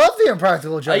hilarious. I love the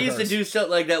Impractical Jokers. I used to do stuff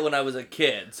like that when I was a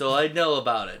kid, so I know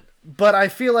about it. But I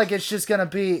feel like it's just gonna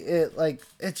be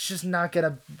it's just not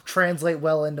gonna translate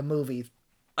well into movie.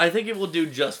 I think it will do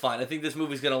just fine. I think this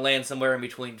movie's gonna land somewhere in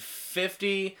between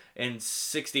 50 and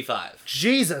 65.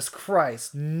 Jesus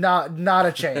Christ, not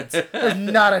a chance. There's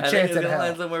not a chance in hell.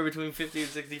 Land somewhere between 50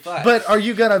 and 65. But are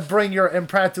you gonna bring your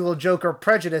Impractical Joker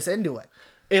prejudice into it?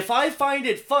 If I find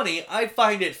it funny, I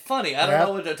find it funny. I don't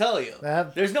know what to tell you.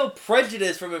 There's no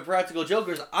prejudice from Impractical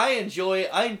Jokers. I enjoy.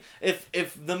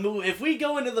 If we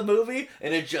go into the movie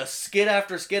and it's just skit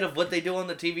after skit of what they do on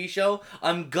the TV show,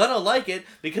 I'm gonna like it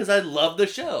because I love the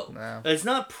show. No. It's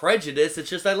not prejudice. It's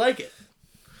just I like it.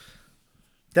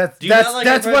 That's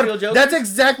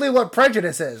exactly what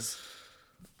prejudice is.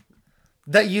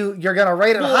 That you're gonna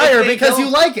rate it higher because you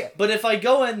like it. But if I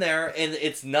go in there and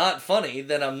it's not funny,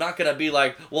 then I'm not gonna be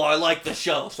like, well, I like the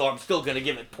show, so I'm still gonna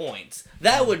give it points.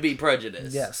 That would be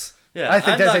prejudice. Yes. Yeah,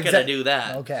 I'm not gonna do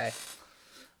that. Okay.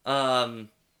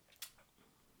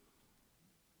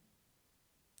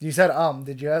 You said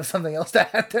Did you have something else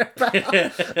to add there, pal?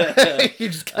 He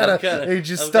just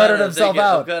stuttered himself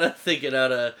out. I'm kind of thinking how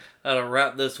to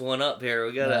wrap this one up here.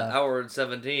 We got an hour and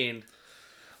 17.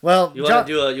 Well, you want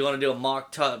to do a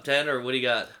mock top 10 or what do you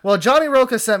got? Well, Johnny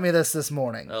Roca sent me this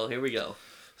morning. Oh, here we go.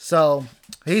 So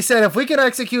he said if we can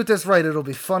execute this right, it'll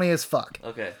be funny as fuck.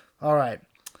 Okay. All right.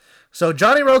 So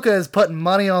Johnny Roca is putting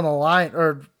money on the line,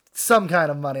 or some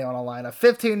kind of money on the line, a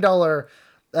 $15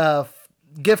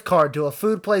 gift card to a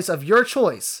food place of your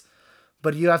choice,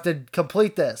 but you have to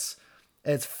complete this.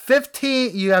 It's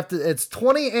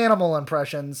 20 animal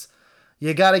impressions.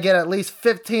 You got to get at least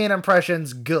 15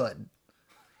 impressions good.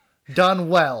 Done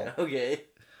well. Okay.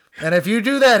 And if you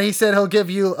do that, he said he'll give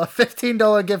you a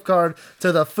 $15 gift card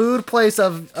to the food place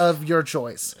of your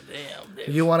choice.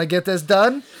 Damn. You want to get this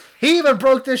done? He even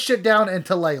broke this shit down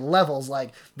into levels.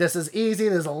 Like, this is easy.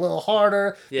 This is a little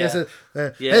harder. Yeah.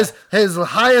 This is his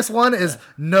highest one is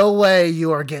no way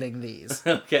you are getting these.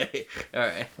 Okay.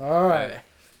 All right.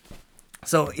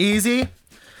 So easy.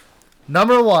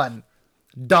 Number 1,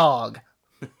 dog.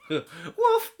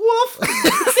 Woof woof.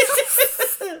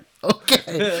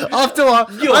 Okay, off to our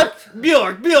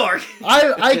Bjork.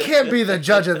 I can't be the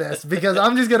judge of this because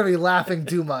I'm just gonna be laughing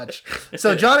too much.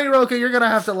 So Johnny Roca, you're gonna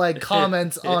have to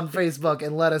comment on Facebook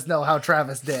and let us know how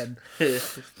Travis did.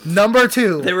 Number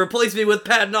 2. They replaced me with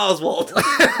Patton Oswalt.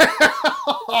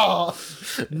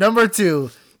 Number 2,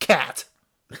 cat.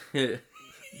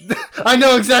 I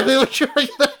know exactly what you're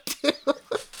gonna do.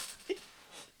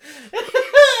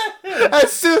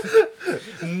 As soon,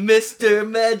 Mr.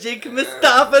 Magic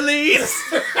Mistopheles.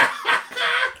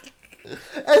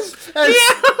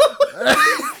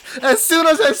 as soon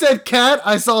as I said cat,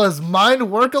 I saw his mind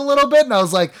work a little bit, and I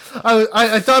was like,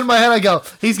 I thought in my head, I go,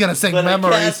 he's gonna sing But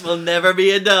memories. a cat will never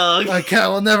be a dog. A cat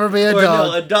will never be a Or dog.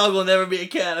 no, a dog will never be a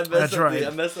cat. That's right. I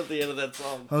messed up the end of that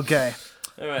song. Okay.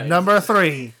 All right. Number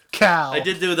 3, cow. I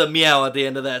did do the meow at the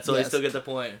end of that, so I Yes. still get the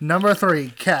point. Number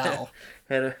 3, cow.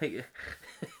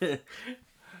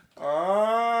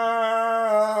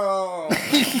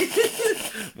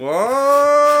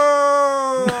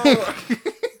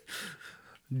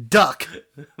 Duck.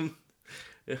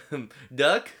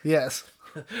 Duck? Yes.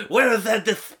 Where is that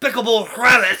despicable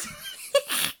rabbit?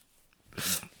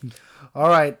 All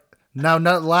right. Now,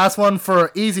 last one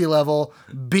for easy level,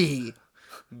 bee.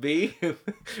 Bee?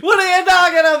 What are you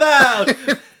talking about?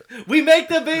 We make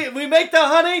the bee, we make the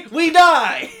honey, we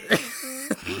die.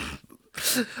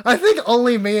 I think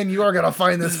only me and you are going to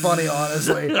find this funny,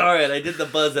 honestly. All right, I did the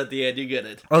buzz at the end. You get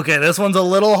it. Okay, this one's a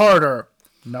little harder.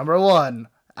 Number 1,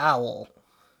 owl.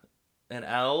 An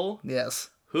owl? Yes.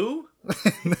 Who?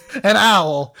 An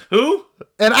owl. Who?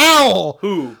 An owl.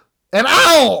 Who? An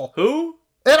owl. Who?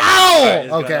 An owl. All right, it's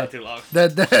gone Okay. on too long.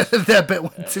 That bit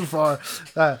went too far.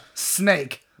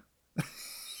 Snake.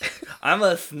 I'm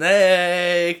a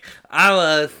snake. I'm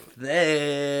a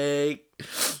snake.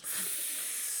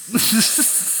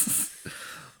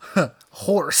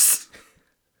 Horse.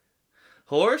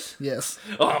 Horse? Yes.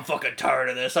 Oh, I'm fucking tired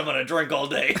of this. I'm gonna drink all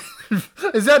day.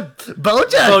 Is that BoJack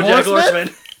BoJack Horseman? Horseman.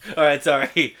 All right,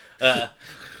 sorry. I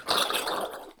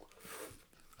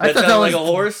That thought sounded like a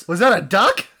horse? Was that a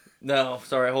duck? No,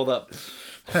 sorry. Hold up.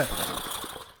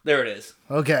 There it is.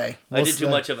 Okay. I did too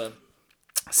much of a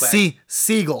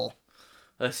Seagull.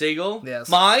 a seagull. Yes.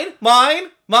 Mine. Mine.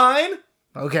 Mine.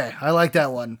 Okay, I like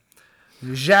that one.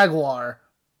 Jaguar.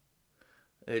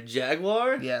 A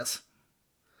jaguar. Yes.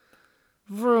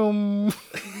 Vroom.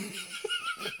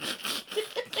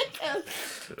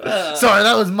 Sorry,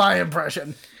 that was my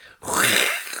impression.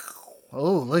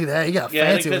 Oh, look at that. You got Yeah, I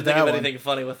fancy couldn't with think that of one. anything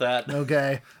funny with that.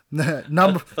 Okay.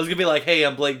 Number I was gonna be like, "Hey,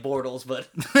 I'm Blake Bortles," but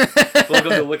welcome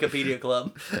to Wikipedia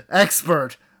Club.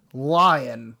 expert.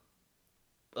 Lion.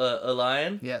 A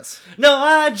lion? Yes. No,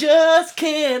 I just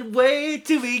can't wait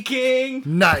to be king.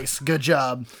 Nice. Good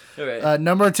job. All right.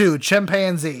 Number 2,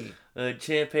 chimpanzee. A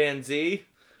chimpanzee.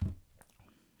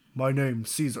 My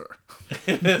name's Caesar.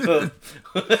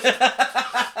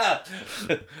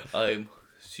 I'm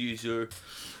Caesar.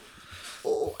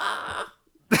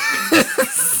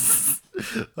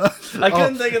 I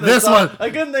couldn't think of the this song. one. I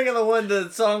couldn't think of the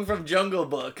song from Jungle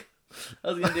Book. I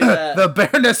was gonna do that. The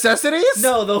bare necessities?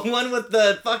 No, the one with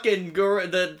the fucking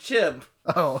the chimp.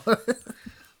 Oh.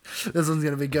 This one's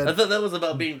going to be I good. thought that was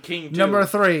about being king too. Number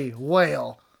 3,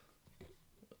 whale.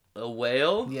 A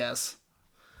whale? Yes.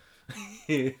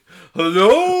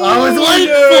 Hello. I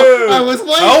was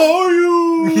waiting. How are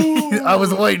you? I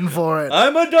was waiting for it.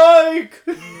 I'm a dyke.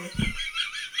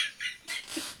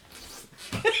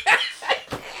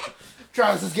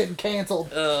 Travis is getting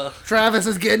canceled. Uh, Travis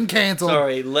is getting canceled.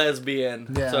 sorry, lesbian.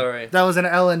 Yeah. Sorry. That was an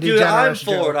Ellen Dude, I'm DeGeneres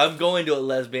for it. joke. I'm going to a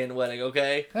lesbian wedding,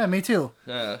 okay? Yeah, me too.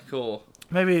 Cool.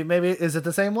 Maybe is it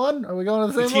the same one? Are we going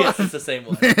to the same Yes, one? it's the same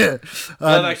one.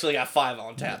 I've actually got 5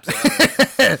 on tap.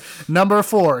 So. Number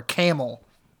 4, camel.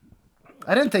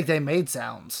 I didn't think they made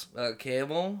sounds.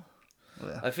 Camel?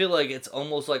 Yeah. I feel like it's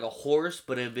almost like a horse,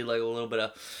 but it'd be like a little bit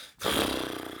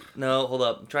of... No, hold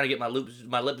up. I'm trying to get my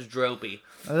lips dropey.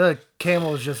 I thought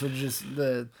camel was just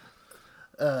the.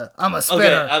 I'm a spitter.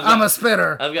 Okay, I'm a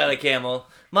spitter. I've got a camel.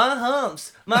 My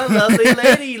humps. My lovely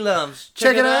lady lumps.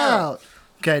 Check it out.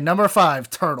 Okay, number 5,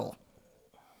 turtle.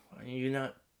 Are you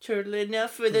not turtle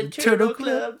enough for the Turtle Turtle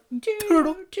Club?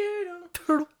 Turtle. Turtle.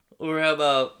 Turtle. Or how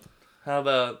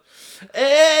about,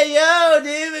 hey, yo,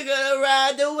 dude, we're gonna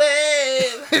ride the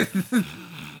wave.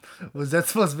 Was that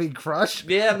supposed to be Crush?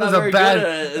 Yeah, I'm That not was very a bad. good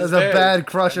at it. That was a bad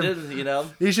Crush. I didn't, you know.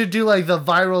 You should do like the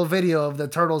viral video of the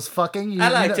turtles fucking. I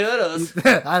like turtles.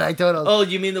 I like turtles. Oh,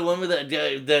 you mean the one where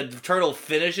the turtle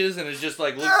finishes and it's just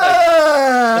like looks like.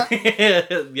 Ah!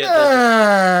 Yeah,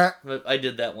 Ah! I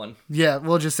did that one. Yeah,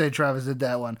 we'll just say Travis did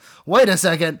that one. Wait a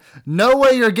second. No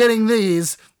way you're getting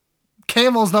these.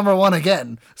 Camel's number 1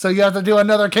 again. So you have to do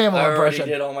another camel I already impression.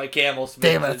 did all my camels.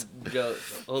 Damn it.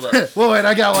 Hold up. Well, wait,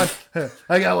 I got one.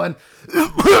 I got one.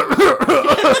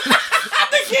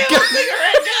 The camel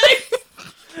cigarette guy!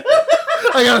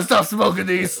 I gotta stop smoking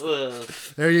these.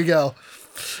 There you go.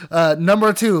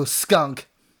 Number 2, skunk.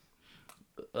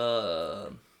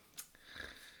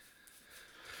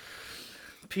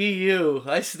 P.U.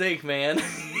 I stink, man.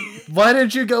 Why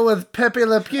didn't you go with Pepe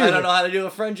Le Pew? I don't know how to do a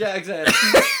French accent.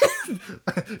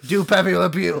 Do Pepe Le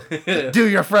Pew. Do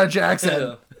your French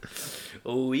accent.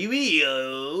 Oui, oui.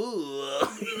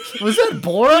 Was that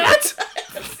Borat?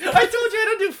 I told you I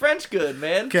don't do French good,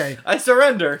 man. Okay. I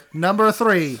surrender. Number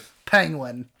 3,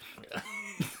 Penguin.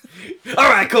 All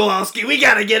right, Kowalski, we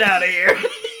gotta get out of here.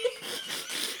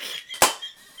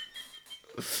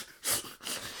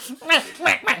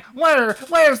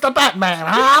 Where's the Batman,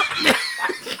 huh?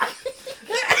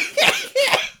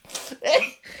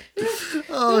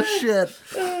 Oh shit.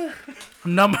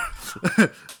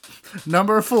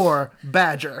 Number 4,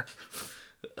 Badger.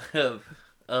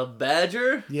 A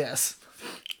badger? Yes.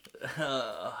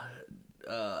 I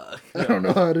don't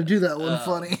know how to do that one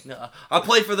funny. I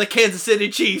play for the Kansas City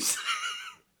Chiefs.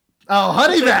 Oh,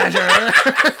 Honey Badger.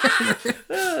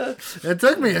 It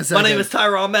took me a second. My name is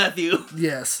Tyrann Mathieu.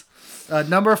 Yes.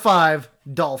 Number 5,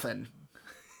 Dolphin.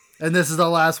 And this is the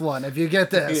last one. If you get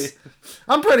this,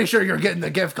 I'm pretty sure you're getting the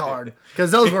gift card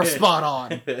because those were spot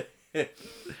on.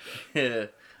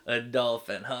 A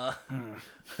dolphin, huh?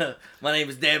 My name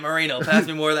is Dan Marino. Pass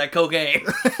me more of that cocaine.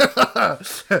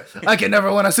 I can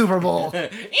never win a Super Bowl.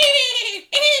 Let me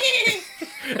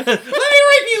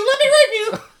rape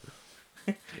you.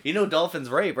 You know dolphins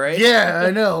rape, right? Yeah, I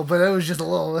know, but it was just a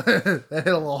little, that hit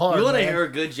a little hard. You want to man. hear a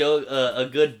good joke, a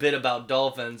good bit about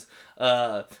dolphins?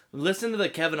 Listen to the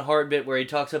Kevin Hart bit where he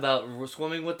talks about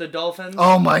swimming with the dolphins.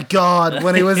 Oh my God,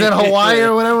 when he was in Hawaii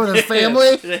or whatever with his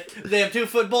family? They have 2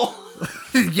 football.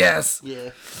 Yes. Yeah.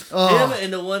 Oh. Him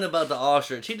and the one about the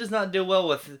ostrich. He does not do well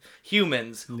with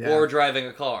humans Yeah. or driving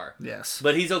a car. Yes.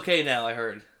 But he's okay now, I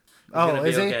heard. He's Oh, gonna be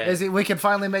is he? okay. Is he? We can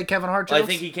finally make Kevin Hart jokes? I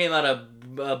think he came out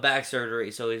of back surgery,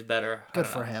 so he's better. Good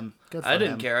for him. Good for I him.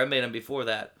 didn't care. I made him before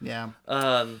that. Yeah.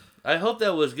 I hope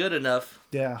that was good enough.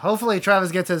 Yeah. Hopefully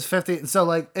Travis gets his 50. So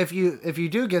like, if you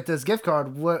do get this gift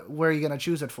card, where are you gonna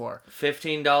choose it for?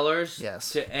 $15.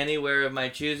 Yes. To anywhere of my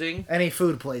choosing. Any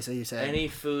food place that you said. Any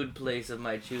food place of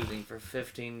my choosing for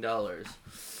 $15.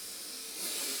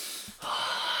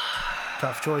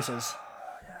 Tough choices.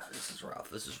 Yeah, this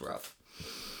is rough.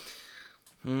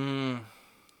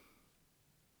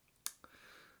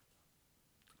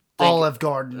 Olive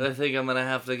Garden. I think I'm gonna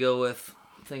have to go with.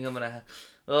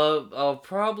 I'll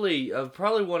probably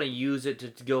want to use it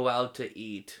to go out to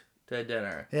eat to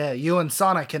dinner. Yeah, you and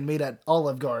Sonic can meet at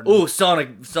Olive Garden. Ooh, Sonic!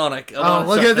 Oh,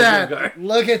 look at that!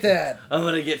 Look at that! I'm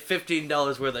gonna get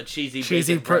 $15 worth of cheesy bacon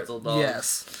Cheesy pretzel dogs.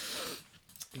 Yes.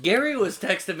 Gary was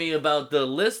texting me about the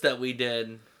list that we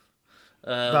did.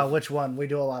 About which one? We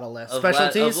do a lot of lists. Of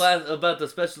Specialties? about the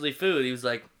specialty food. He was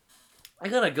like, I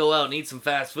gotta go out and eat some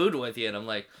fast food with you. And I'm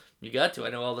like, you got to. I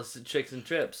know all the chicks and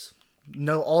trips.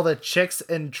 Know all the chicks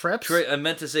and trips? I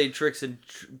meant to say tricks and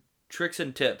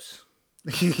tips.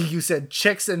 You said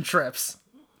chicks and trips.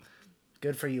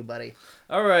 Good for you, buddy.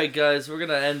 All right, guys. We're going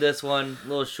to end this one. A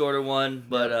little shorter one.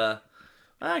 But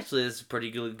actually, this is pretty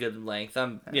good length.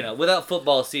 Without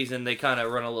football season, they kind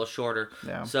of run a little shorter.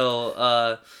 Yeah.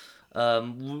 So,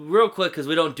 real quick, because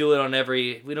we don't do it on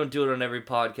every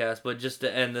podcast, but just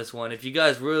to end this one, if you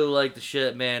guys really like the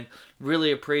shit, man,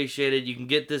 really appreciate it. You can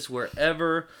get this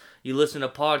wherever you listen to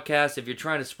podcasts. If you're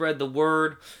trying to spread the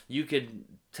word, you can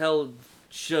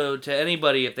show to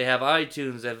anybody if they have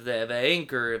iTunes, if they have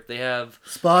Anchor, if they have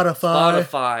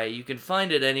Spotify. You can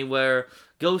find it anywhere.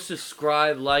 Go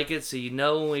subscribe, like it, so you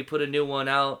know when we put a new one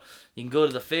out. You can go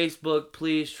to the Facebook,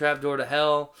 please, Trapdoor to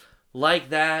Hell, like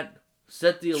that.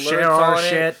 Set the alerts Share our on it.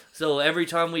 shit. So every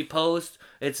time we post,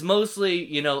 it's mostly,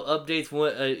 updates,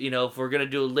 if we're going to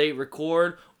do a late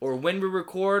record or when we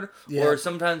record. Yeah. Or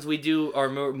sometimes we do our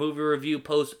movie review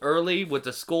post early with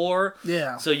the score.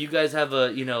 Yeah. So you guys have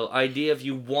a, idea if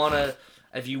you want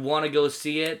to go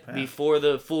see it before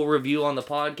the full review on the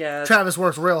podcast. Travis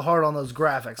works real hard on those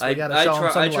graphics. We gotta show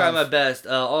him some I try love. my best.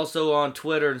 Also on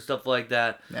Twitter and stuff like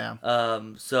that. Yeah.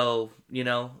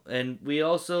 And we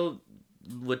also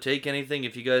would take anything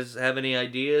if you guys have any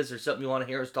ideas or something you want to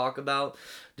hear us talk about.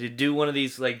 To do one of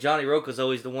these, like Johnny Roca's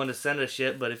always the one to send us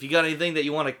shit, but if you got anything that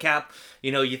you want to cap,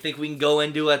 you think we can go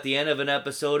into at the end of an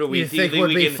episode, or You think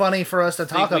would be funny for us to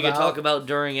talk about? We can talk about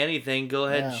during anything. Go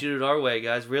ahead and shoot it our way,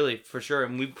 guys. Really, for sure,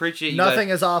 and we appreciate you. Nothing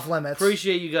guys. is off limits.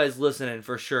 Appreciate you guys listening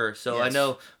for sure. So Yes. I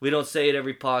know we don't say it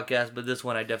every podcast, but this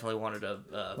one I definitely wanted to.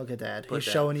 Look at that. He's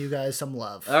showing you guys some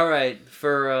love. All right,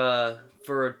 for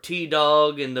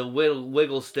T-Dog and the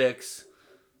Wiggle Sticks.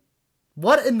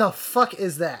 What in the fuck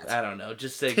is that? I don't know.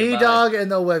 Just say goodbye. T-Dog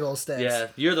and the Wiggle Sticks. Yeah,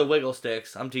 you're the Wiggle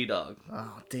Sticks. I'm T-Dog.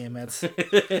 Oh, damn it.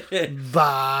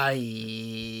 Bye.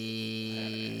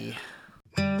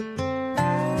 I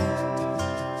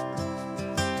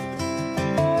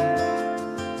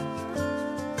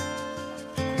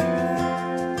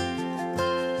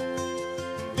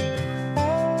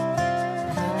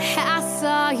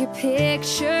saw your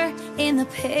picture in the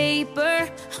paper,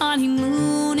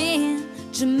 honeymoon in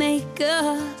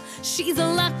Jamaica. She's a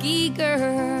lucky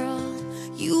girl.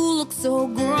 You look so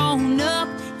grown up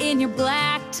in your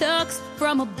black tux,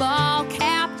 from a ball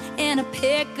cap and a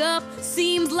pickup.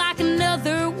 Seems like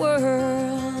another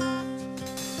world.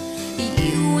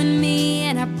 You and me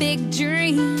and our big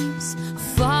dreams,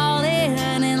 falling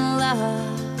in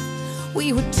love.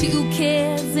 We were two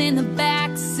kids in the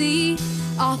backseat,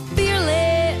 all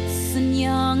fearless and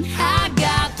young. I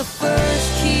got the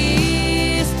first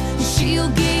kiss, she'll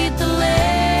get the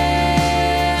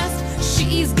last.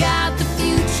 She's got the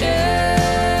future,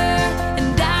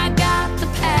 and I got the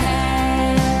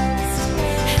past.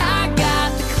 I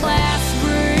got the class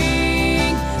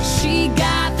ring, she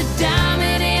got the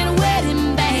diamond and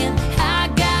wedding band. I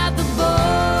got the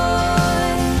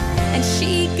boy, and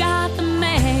she got the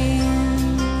man.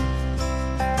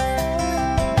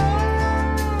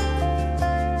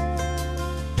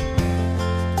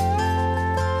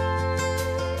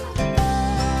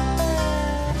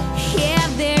 Yeah,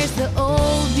 there's the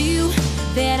old you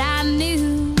that I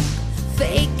knew,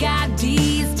 fake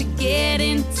IDs to get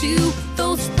into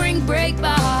those spring break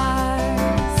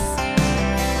bars.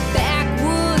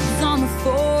 Backwoods on the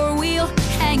four-wheel,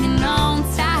 hanging on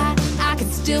tight, I can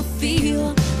still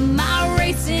feel my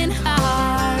racing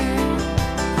heart.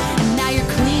 And now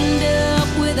you're cleaned up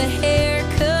with a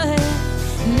haircut,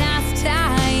 nice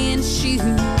tie and shoes.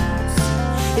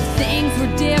 If things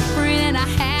were different and I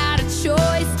had a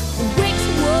choice, which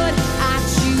would I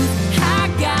choose? I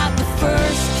got the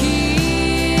first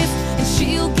kiss, and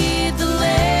she'll get the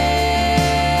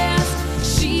last.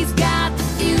 She's got the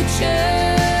future,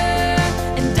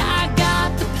 and I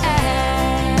got the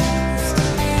past.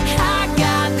 I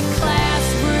got the class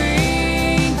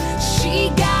ring, she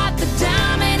got the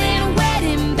diamond and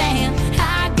wedding band.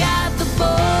 I got the boy,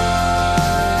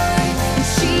 and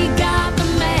she got the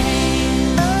man.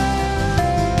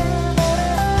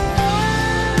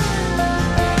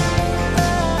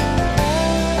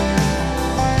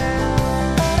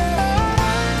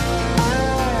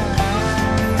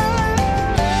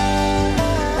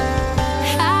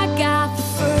 I got the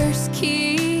first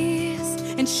kiss,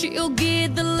 and she'll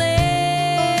get the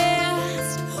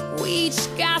last. We each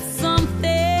got something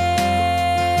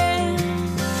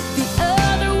the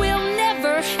other will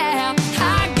never have.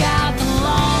 I got the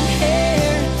long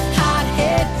hair, hot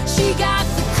head. She got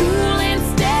the cool and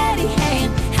steady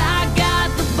hand. I got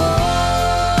the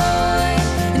boy,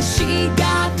 and she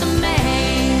got the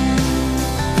man.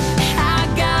 I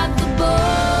got the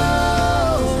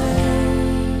boy,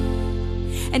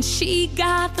 and she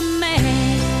got the